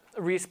are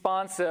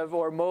responsive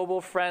or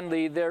mobile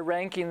friendly. They're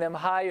ranking them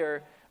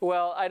higher.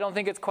 Well, I don't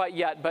think it's quite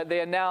yet, but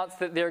they announced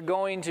that they're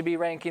going to be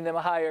ranking them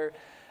higher.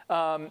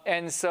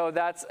 And so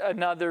that's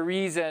another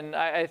reason.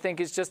 I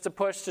think it's just a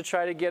push to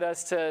try to get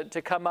us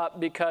to come up,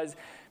 because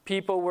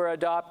people were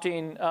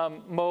adopting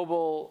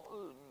mobile.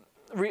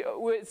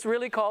 It's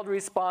really called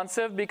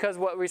responsive, because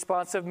what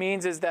responsive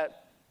means is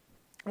that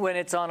when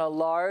it's on a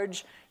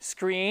large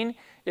screen,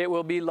 it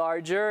will be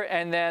larger,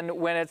 and then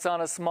when it's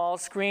on a small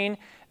screen,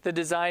 the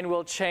design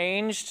will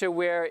change to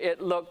where it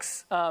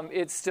looks,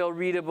 it's still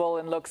readable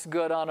and looks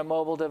good on a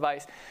mobile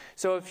device.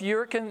 So if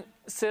you're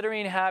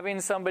considering having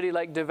somebody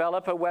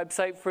develop a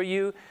website for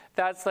you,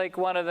 that's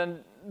one of the,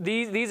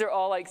 these are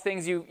all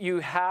things you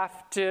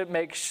have to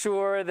make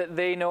sure that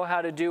they know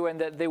how to do and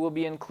that they will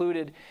be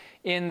included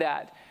in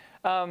that.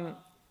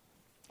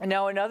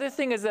 Now, another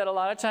thing is that a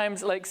lot of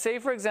times, say,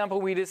 for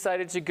example, we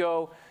decided to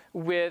go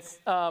with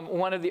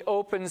one of the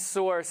open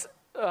source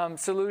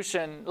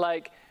solution,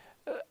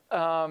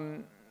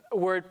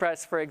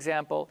 WordPress, for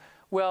example.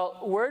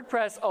 Well,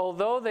 WordPress,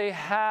 although they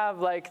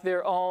have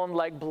their own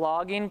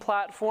blogging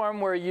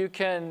platform where you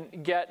can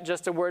get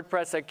just a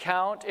WordPress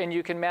account and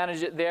you can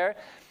manage it there,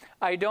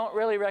 I don't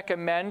really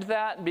recommend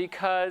that,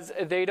 because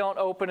they don't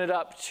open it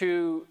up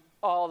to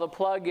all the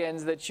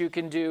plugins that you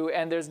can do,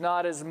 and there's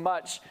not as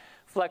much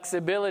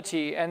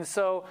flexibility. And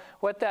so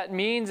what that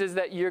means is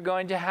that you're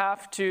going to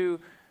have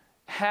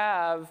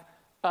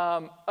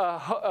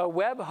a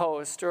web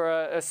host or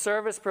a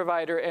service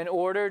provider in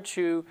order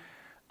to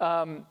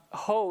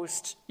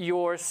host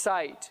your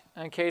site.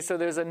 Okay, so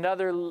there's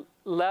another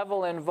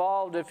level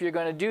involved if you're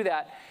going to do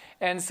that.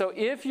 And so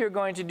if you're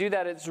going to do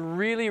that, it's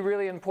really,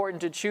 really important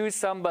to choose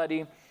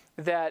somebody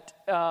that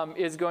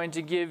is going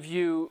to give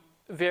you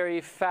very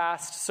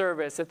fast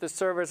service. If the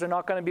servers are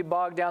not going to be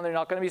bogged down, they're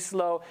not going to be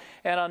slow.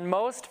 And on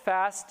most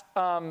fast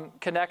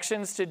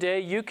connections today,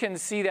 you can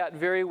see that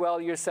very well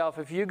yourself.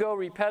 If you go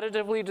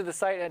repetitively to the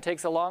site and it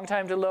takes a long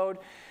time to load,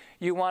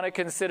 you want to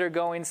consider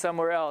going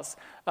somewhere else.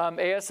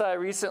 ASI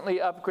recently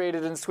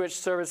upgraded and switched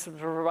service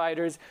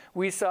providers.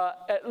 We saw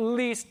it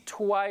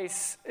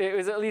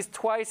was at least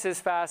twice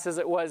as fast as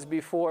it was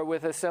before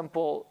with a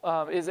simple,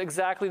 is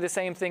exactly the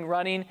same thing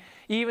running.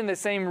 Even the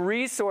same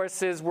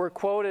resources were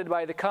quoted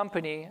by the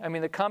company. I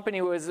mean, the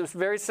company was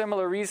very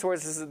similar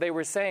resources that they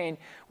were saying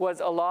was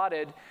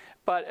allotted,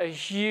 but a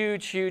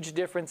huge, huge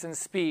difference in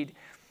speed.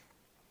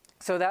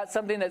 So that's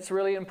something that's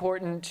really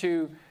important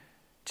to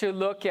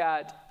look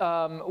at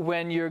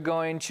when you're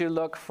going to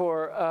look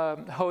for a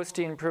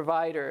hosting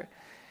provider.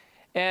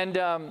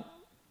 And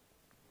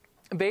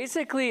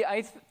basically,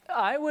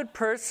 I would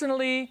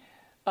personally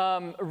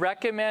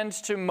recommend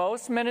to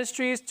most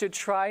ministries to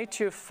try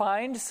to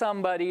find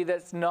somebody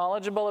that's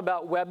knowledgeable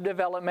about web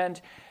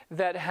development,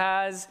 that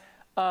has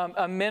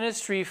a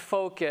ministry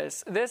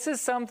focus. This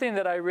is something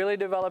that I really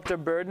developed a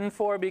burden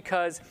for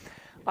because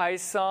I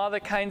saw the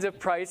kinds of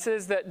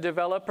prices that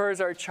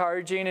developers are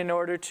charging in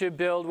order to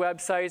build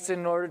websites,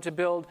 in order to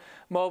build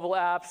mobile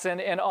apps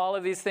and all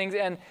of these things.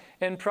 And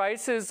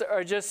prices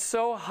are just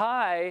so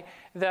high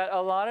that a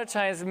lot of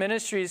times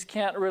ministries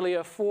can't really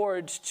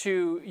afford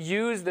to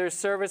use their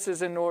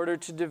services in order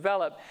to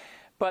develop.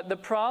 But the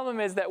problem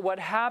is that what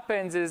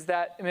happens is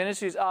that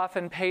ministries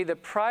often pay the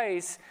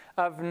price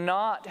of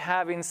not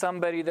having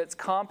somebody that's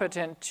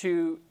competent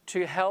to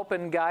help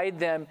and guide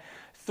them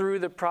through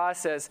the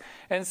process.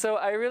 And so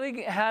I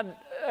really had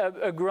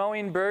a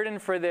growing burden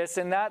for this,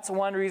 and that's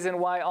one reason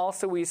why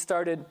also we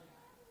started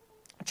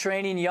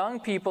training young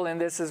people in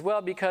this as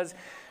well, because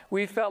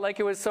we felt like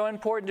it was so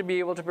important to be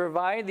able to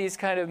provide these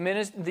kind of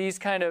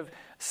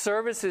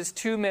services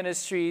to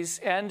ministries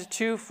and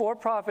to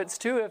for-profits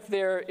too, if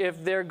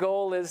their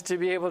goal is to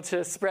be able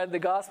to spread the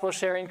gospel,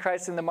 sharing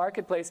Christ in the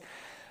marketplace.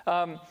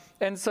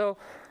 And so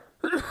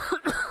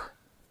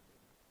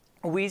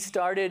we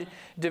started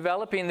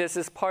developing this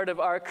as part of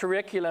our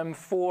curriculum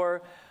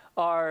for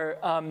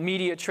our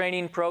media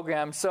training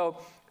program. So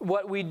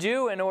what we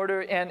do in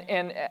order,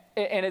 and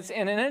it's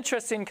an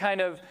interesting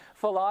kind of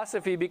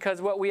philosophy,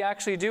 because what we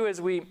actually do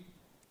is we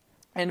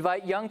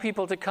invite young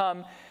people to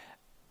come.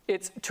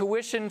 It's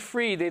tuition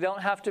free. They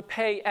don't have to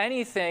pay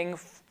anything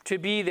to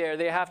be there.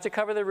 They have to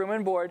cover the room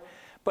and board,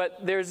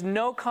 but there's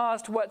no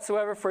cost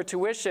whatsoever for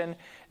tuition.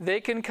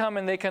 They can come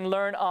and they can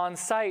learn on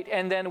site,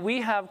 and then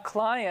we have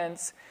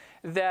clients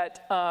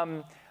that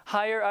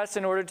hire us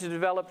in order to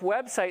develop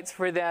websites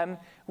for them.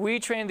 We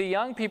train the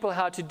young people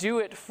how to do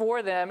it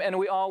for them, and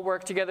we all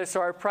work together. So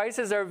our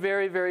prices are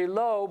very, very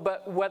low,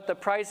 but what the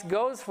price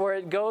goes for,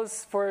 it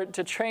goes for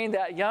to train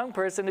that young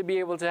person to be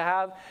able to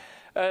have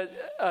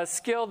a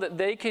skill that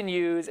they can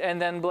use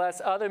and then bless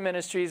other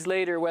ministries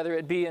later, whether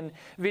it be in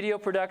video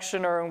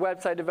production or in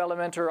website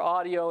development or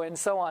audio and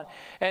so on.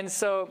 And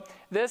so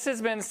this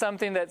has been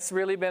something that's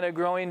really been a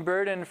growing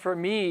burden for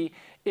me,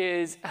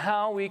 is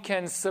how we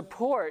can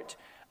support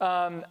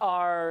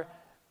our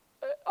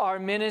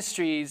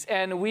ministries.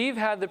 And we've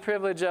had the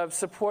privilege of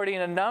supporting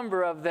a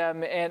number of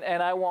them,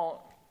 and I won't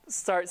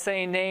start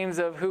saying names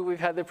of who we've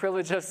had the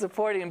privilege of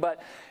supporting,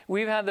 but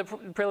we've had the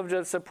privilege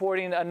of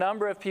supporting a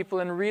number of people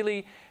and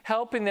really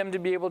helping them to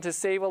be able to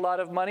save a lot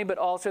of money, but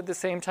also at the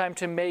same time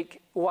to make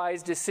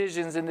wise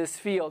decisions in this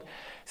field.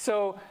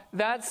 So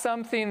that's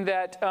something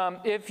that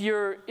if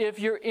you're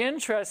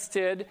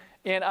interested,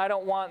 and I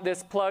don't want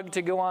this plug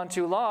to go on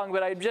too long,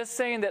 but I'm just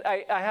saying that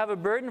I have a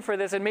burden for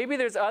this, and maybe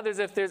there's others.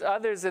 If there's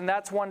others, then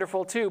that's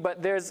wonderful too,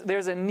 but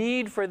there's a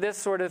need for this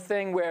sort of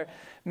thing where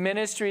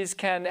ministries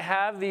can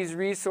have these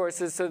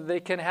resources so that they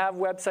can have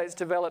websites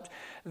developed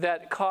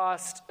that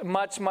cost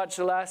much, much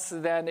less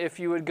than if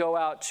you would go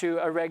out to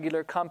a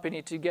regular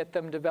company to get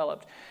them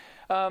developed.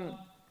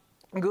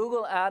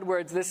 Google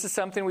AdWords, this is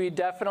something we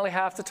definitely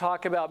have to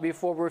talk about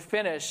before we're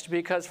finished,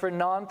 because for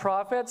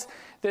nonprofits,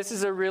 this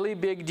is a really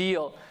big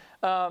deal.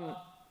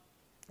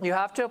 You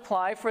have to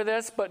apply for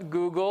this, but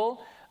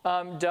Google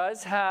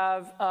does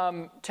have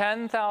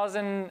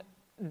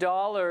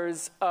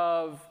 $10,000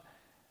 of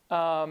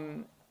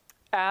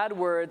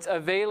AdWords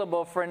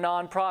available for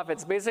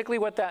nonprofits. Basically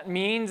what that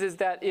means is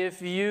that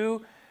if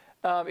you,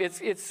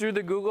 it's through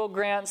the Google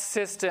Grants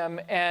system,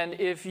 and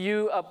if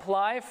you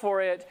apply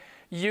for it,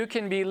 you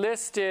can be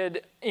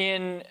listed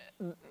in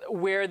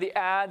where the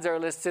ads are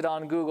listed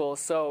on Google.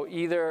 So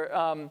either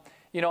on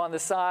the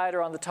side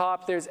or on the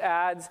top, there's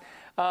ads.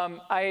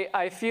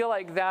 I feel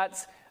like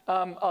that's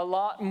a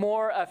lot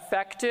more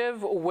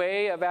effective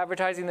way of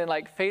advertising than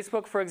like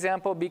Facebook, for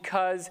example,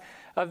 because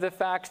of the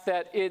fact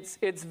that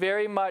it's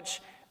very much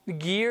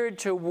geared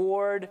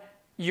toward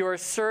your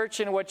search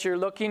and what you're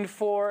looking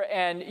for,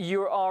 and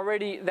you're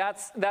already,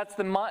 that's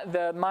the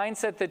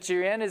mindset that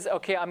you're in is,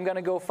 okay, I'm going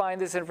to go find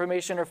this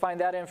information or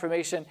find that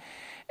information.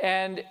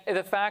 And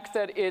the fact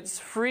that it's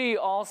free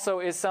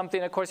also is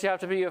something, of course you have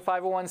to be a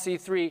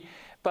 501c3,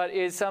 but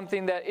is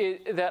something that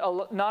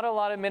not a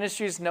lot of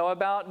ministries know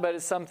about, but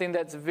it's something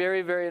that's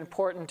very, very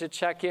important to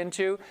check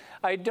into.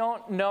 I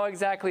don't know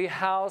exactly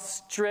how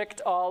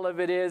strict all of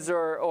it is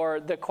or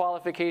the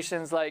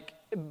qualifications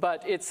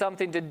but it's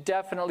something to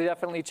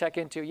definitely check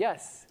into.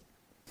 Yes?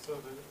 So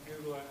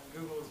Google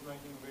is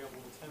making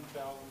available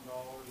 $10,000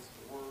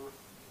 worth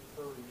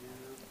per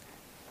year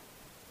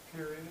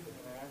period in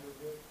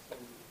aggregate to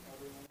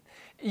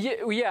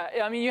everyone?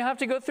 Yeah, I mean, you have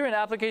to go through an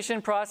application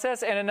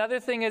process, and another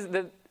thing is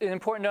that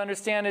important to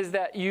understand is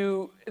that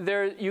you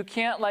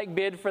can't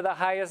bid for the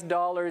highest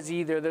dollars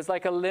either. There's a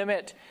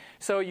limit,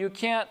 so you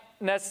can't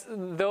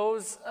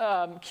those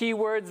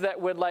keywords that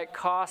would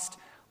cost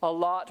a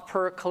lot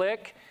per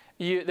click.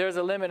 There's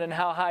a limit in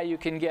how high you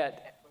can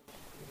get.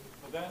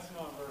 But that's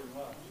not very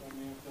much. I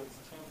mean, if it's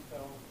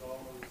 $10,000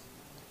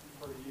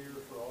 per year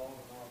for all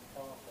the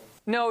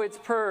nonprofits. No, it's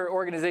per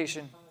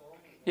organization.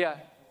 Yeah.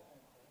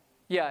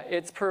 Yeah,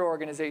 it's per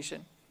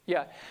organization.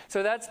 Yeah.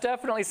 So that's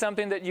definitely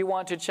something that you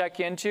want to check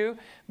into,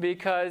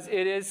 because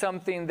it is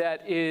something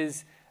that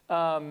is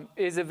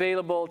is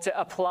available to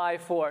apply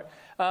for.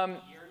 Yearly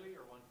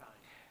or one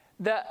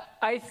time?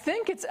 I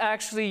think it's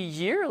actually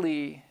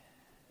yearly.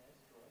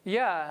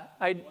 Yeah,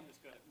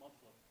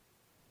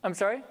 I'm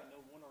sorry?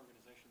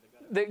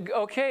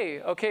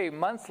 Okay,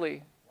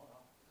 monthly.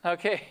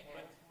 Okay.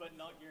 But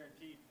not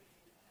guaranteed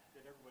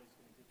that everybody's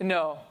going to get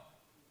No.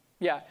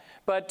 Yeah.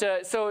 But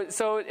so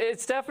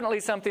it's definitely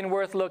something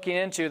worth looking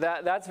into.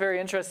 That's very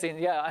interesting.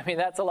 Yeah, I mean,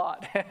 that's a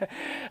lot.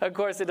 Of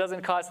course, it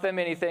doesn't cost them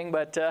anything,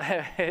 but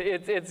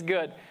it's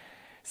good.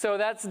 So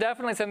that's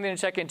definitely something to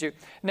check into.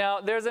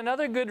 Now, there's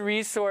another good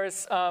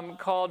resource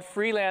called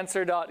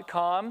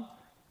freelancer.com.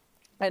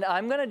 And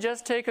I'm going to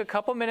just take a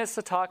couple minutes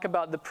to talk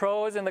about the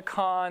pros and the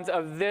cons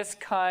of this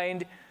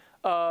kind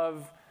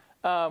of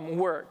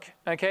work.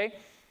 Okay?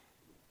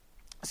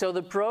 So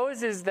the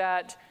pros is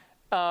that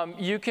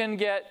you can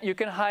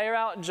hire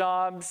out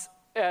jobs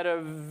at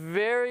a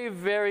very,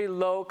 very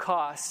low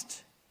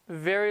cost.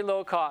 Very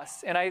low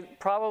cost. And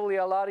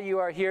a lot of you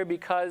are here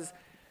because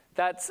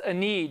that's a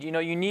need. You know,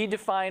 you need to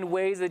find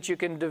ways that you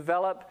can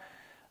develop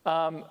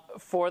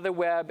for the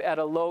web at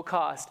a low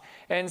cost.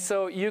 And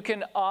so you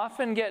can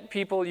often get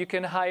people, you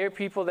can hire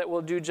people that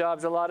will do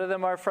jobs. A lot of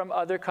them are from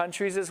other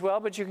countries as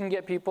well, but you can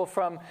get people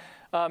from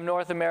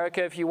North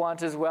America if you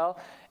want as well.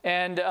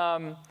 And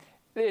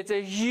it's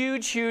a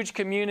huge, huge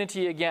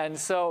community again.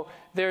 So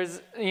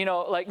there's,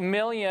 like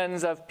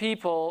millions of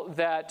people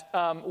that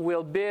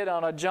will bid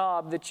on a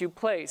job that you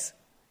place.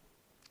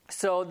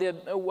 So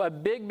a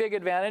big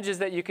advantage is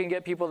that you can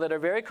get people that are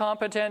very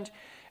competent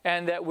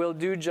and that will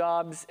do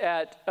jobs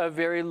at a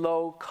very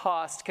low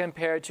cost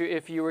compared to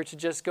if you were to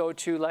just go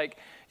to like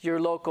your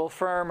local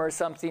firm or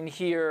something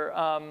here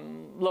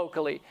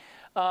locally.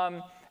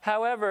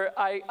 However,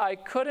 I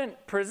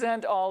couldn't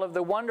present all of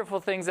the wonderful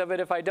things of it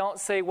if I don't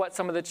say what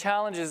some of the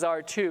challenges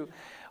are too.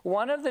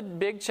 One of the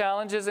big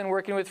challenges in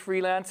working with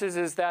freelancers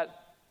is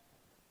that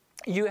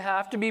you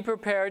have to be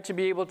prepared to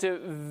be able to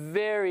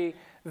very,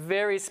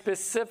 very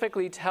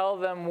specifically tell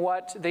them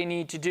what they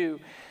need to do.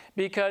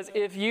 Because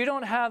if you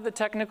don't have the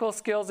technical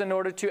skills in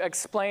order to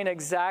explain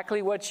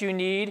exactly what you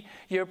need,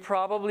 you're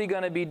probably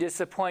going to be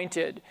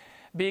disappointed.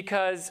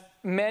 Because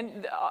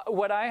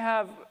what I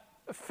have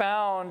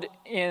found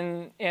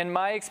in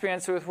my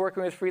experience with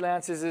working with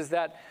freelancers is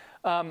that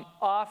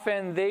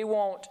often they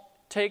won't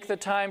take the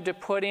time to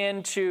put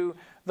into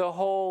the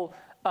whole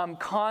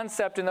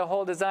concept and the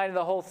whole design and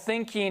the whole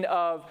thinking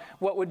of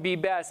what would be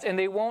best. And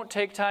they won't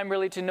take time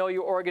really to know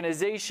your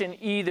organization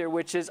either,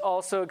 which is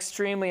also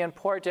extremely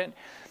important.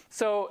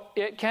 So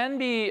it can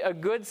be a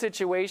good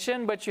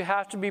situation, but you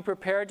have to be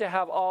prepared to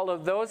have all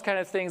of those kind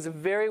of things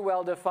very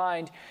well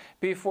defined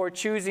before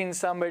choosing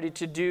somebody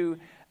to do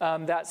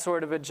that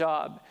sort of a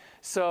job.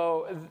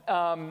 So,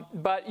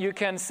 but you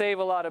can save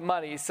a lot of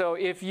money. So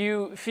if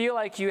you feel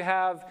like you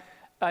have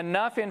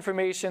enough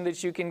information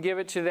that you can give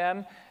it to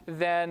them,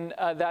 then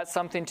that's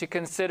something to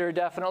consider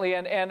definitely.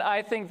 And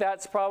I think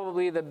that's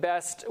probably the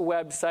best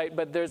website,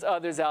 but there's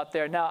others out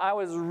there. Now, I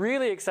was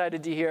really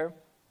excited to hear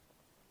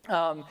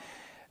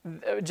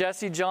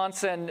Jesse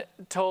Johnson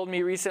told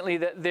me recently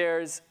that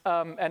there's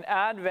an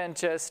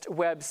Adventist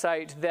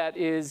website that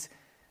is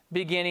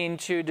beginning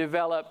to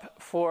develop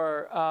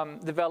for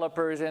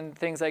developers and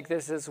things like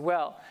this as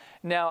well.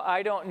 Now,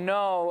 I don't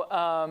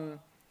know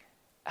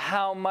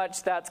how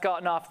much that's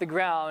gotten off the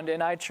ground,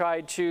 and I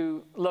tried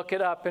to look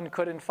it up and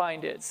couldn't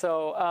find it.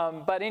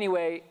 So, but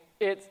anyway,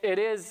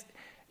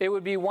 it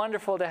would be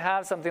wonderful to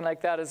have something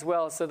like that as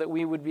well, so that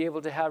we would be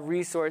able to have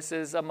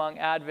resources among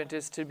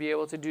Adventists to be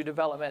able to do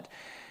development.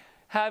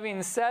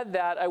 Having said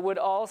that, I would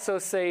also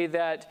say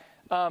that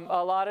a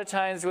lot of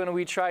times when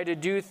we try to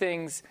do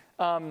things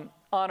on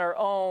our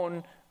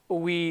own,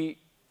 we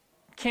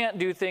can't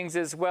do things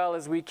as well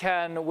as we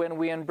can when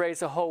we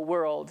embrace a whole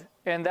world.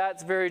 And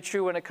that's very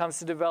true when it comes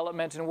to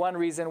development. And one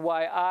reason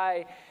why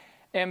I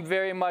am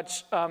very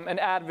much an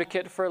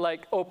advocate for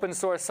like open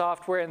source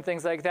software and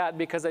things like that,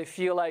 because I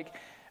feel like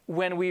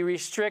when we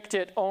restrict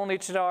it only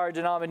to our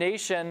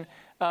denomination,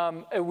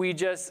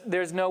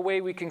 there's no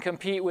way we can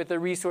compete with the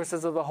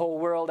resources of the whole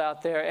world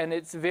out there. And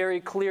it's very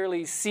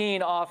clearly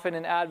seen often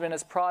in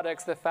Adventist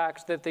products, the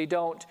fact that they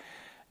don't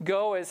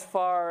go as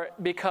far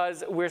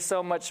because we're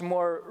so much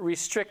more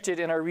restricted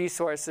in our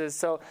resources.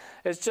 So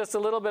it's just a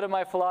little bit of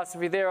my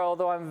philosophy there,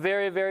 although I'm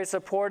very, very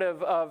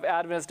supportive of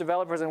Adventist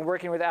developers and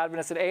working with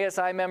Adventist and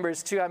ASI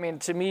members too. I mean,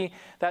 to me,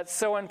 that's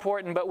so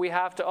important, but we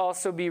have to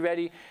also be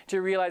ready to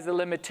realize the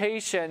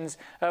limitations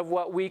of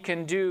what we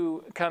can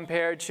do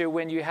compared to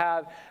when you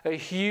have a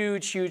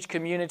huge, huge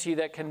community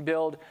that can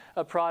build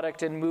a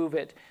product and move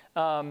it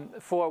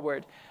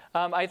forward.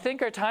 I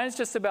think our time's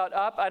just about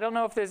up. I don't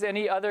know if there's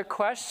any other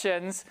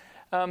questions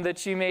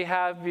that you may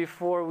have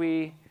before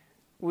we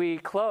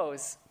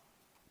close.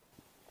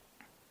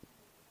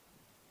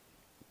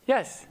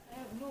 Yes? I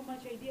have no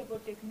much idea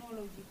about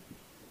technology,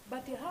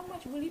 but how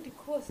much will it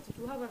cost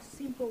to have a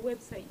simple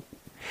website?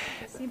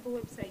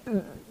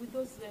 With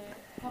those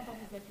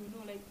companies that you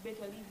know, like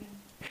Better Living?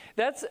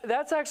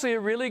 That's actually a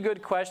really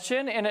good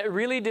question, and it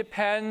really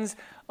depends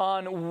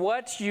on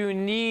what you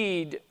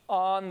need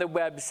on the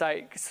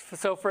website.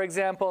 So, for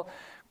example,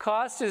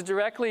 cost is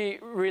directly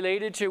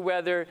related to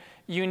whether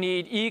you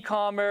need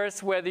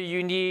e-commerce, whether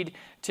you need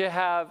to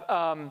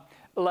have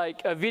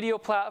like a video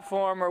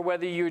platform, or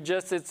whether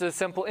it's a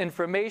simple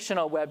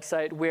informational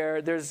website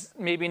where there's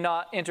maybe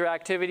not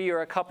interactivity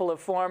or a couple of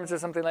forms or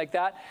something like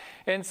that.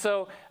 And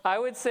so I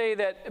would say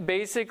that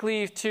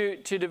basically to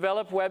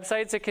develop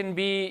websites, it can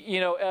be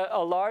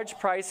a large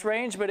price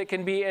range, but it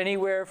can be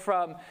anywhere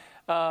from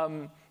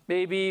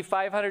maybe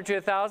 $500 to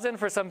 $1,000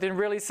 for something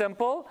really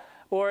simple,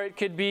 or it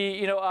could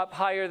be up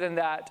higher than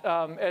that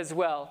as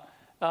well.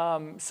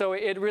 So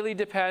it really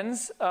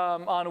depends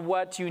on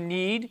what you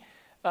need.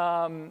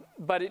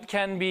 But it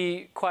can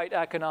be quite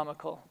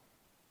economical.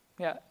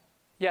 Yeah.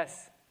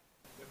 Yes?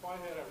 If I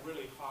had a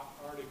really hot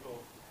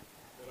article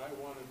that I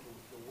wanted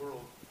the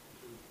world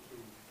to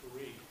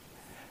read,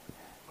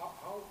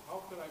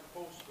 how could I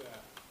post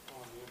that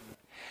on the internet?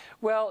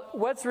 Well,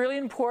 what's really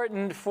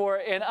important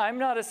and I'm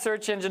not a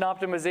search engine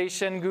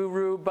optimization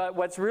guru, but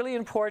what's really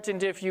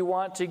important if you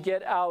want to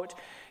get out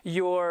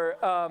your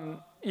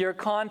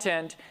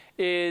content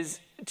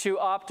is to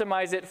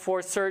optimize it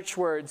for search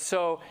words.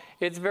 So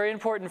it's very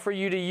important for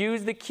you to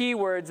use the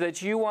keywords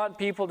that you want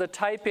people to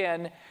type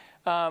in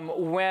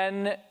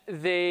when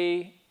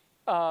they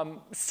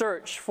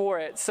search for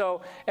it.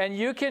 So, and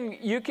you can.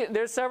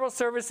 There's several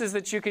services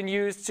that you can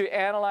use to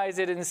analyze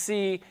it and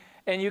see.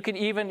 And you can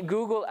even,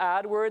 Google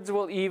AdWords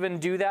will even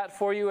do that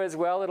for you as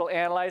well. It'll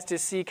analyze to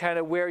see kind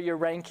of where your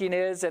ranking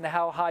is and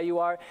how high you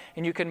are.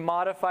 And you can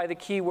modify the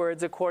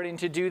keywords according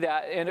to do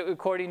that and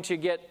according to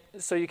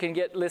so you can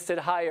get listed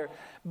higher.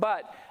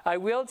 But I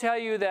will tell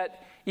you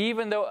that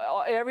even though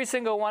every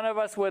single one of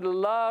us would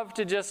love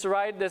to just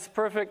write this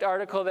perfect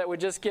article that would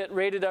just get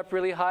rated up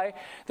really high,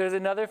 there's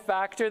another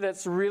factor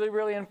that's really,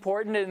 really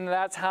important, and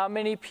that's how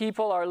many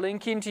people are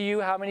linking to you,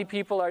 how many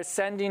people are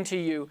sending to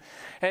you.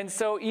 And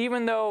so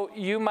even though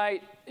you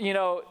might,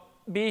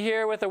 be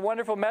here with a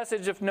wonderful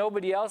message, if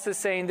nobody else is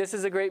saying this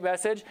is a great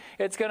message,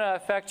 it's going to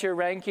affect your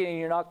ranking and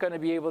you're not going to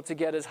be able to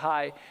get as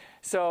high.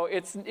 So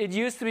it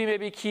used to be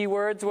maybe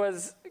keywords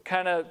was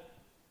kind of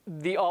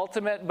the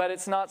ultimate, but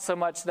it's not so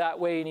much that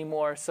way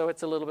anymore, so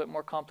it's a little bit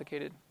more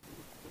complicated.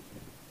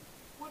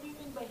 What do you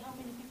mean by how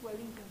many people are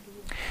linking to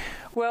you?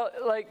 Well,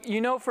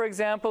 for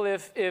example,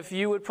 if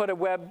you would put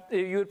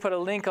a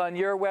link on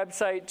your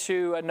website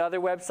to another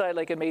website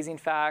like Amazing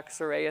Facts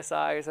or ASI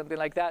or something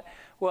like that,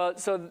 well,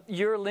 so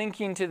you're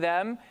linking to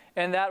them,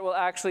 and that will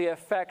actually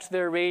affect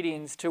their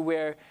ratings to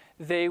where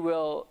they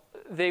will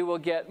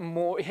get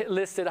more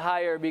listed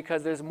higher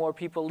because there's more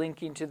people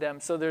linking to them.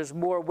 So there's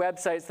more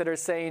websites that are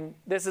saying,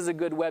 this is a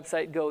good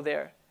website, go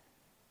there.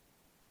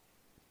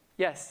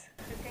 Yes?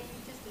 So can you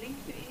just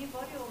link to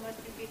anybody, or must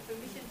you get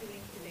permission to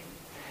link to them?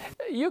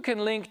 You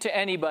can link to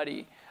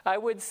anybody. I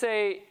would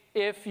say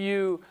if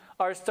you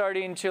are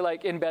starting to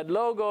embed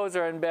logos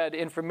or embed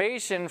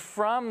information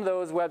from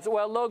those websites.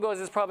 Well, logos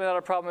is probably not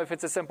a problem if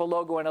it's a simple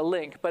logo and a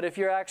link. But if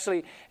you're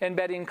actually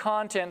embedding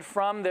content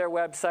from their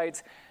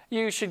websites,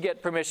 you should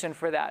get permission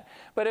for that.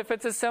 But if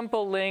it's a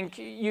simple link,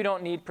 you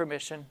don't need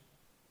permission.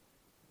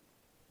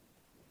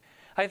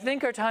 I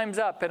think our time's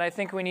up, and I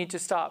think we need to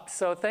stop.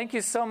 So thank you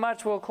so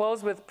much. We'll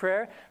close with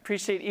prayer.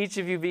 Appreciate each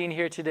of you being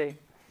here today.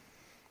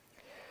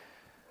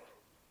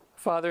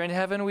 Father in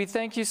heaven, we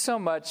thank you so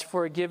much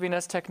for giving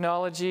us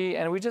technology,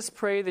 and we just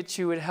pray that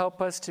you would help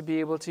us to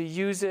be able to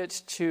use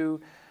it to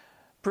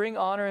bring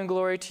honor and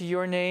glory to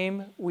your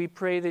name. We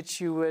pray that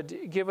you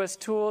would give us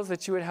tools,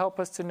 that you would help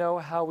us to know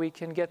how we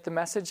can get the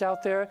message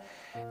out there.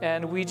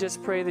 And we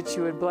just pray that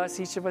you would bless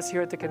each of us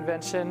here at the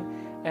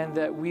convention, and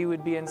that we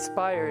would be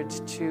inspired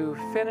to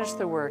finish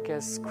the work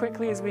as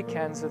quickly as we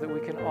can so that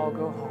we can all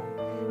go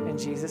home. In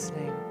Jesus'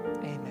 name,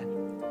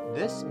 amen.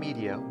 This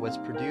media was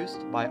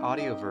produced by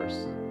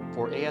Audioverse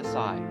for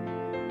ASI,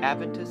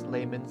 Adventist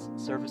Layman's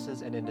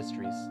Services and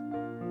Industries.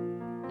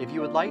 If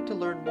you would like to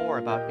learn more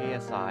about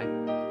ASI,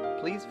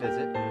 please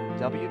visit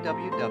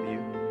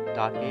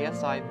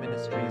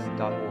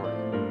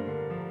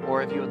www.asiministries.org.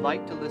 Or if you would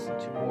like to listen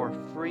to more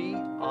free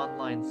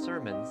online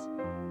sermons,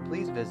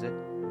 please visit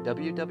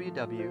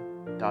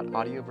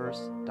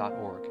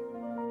www.audioverse.org.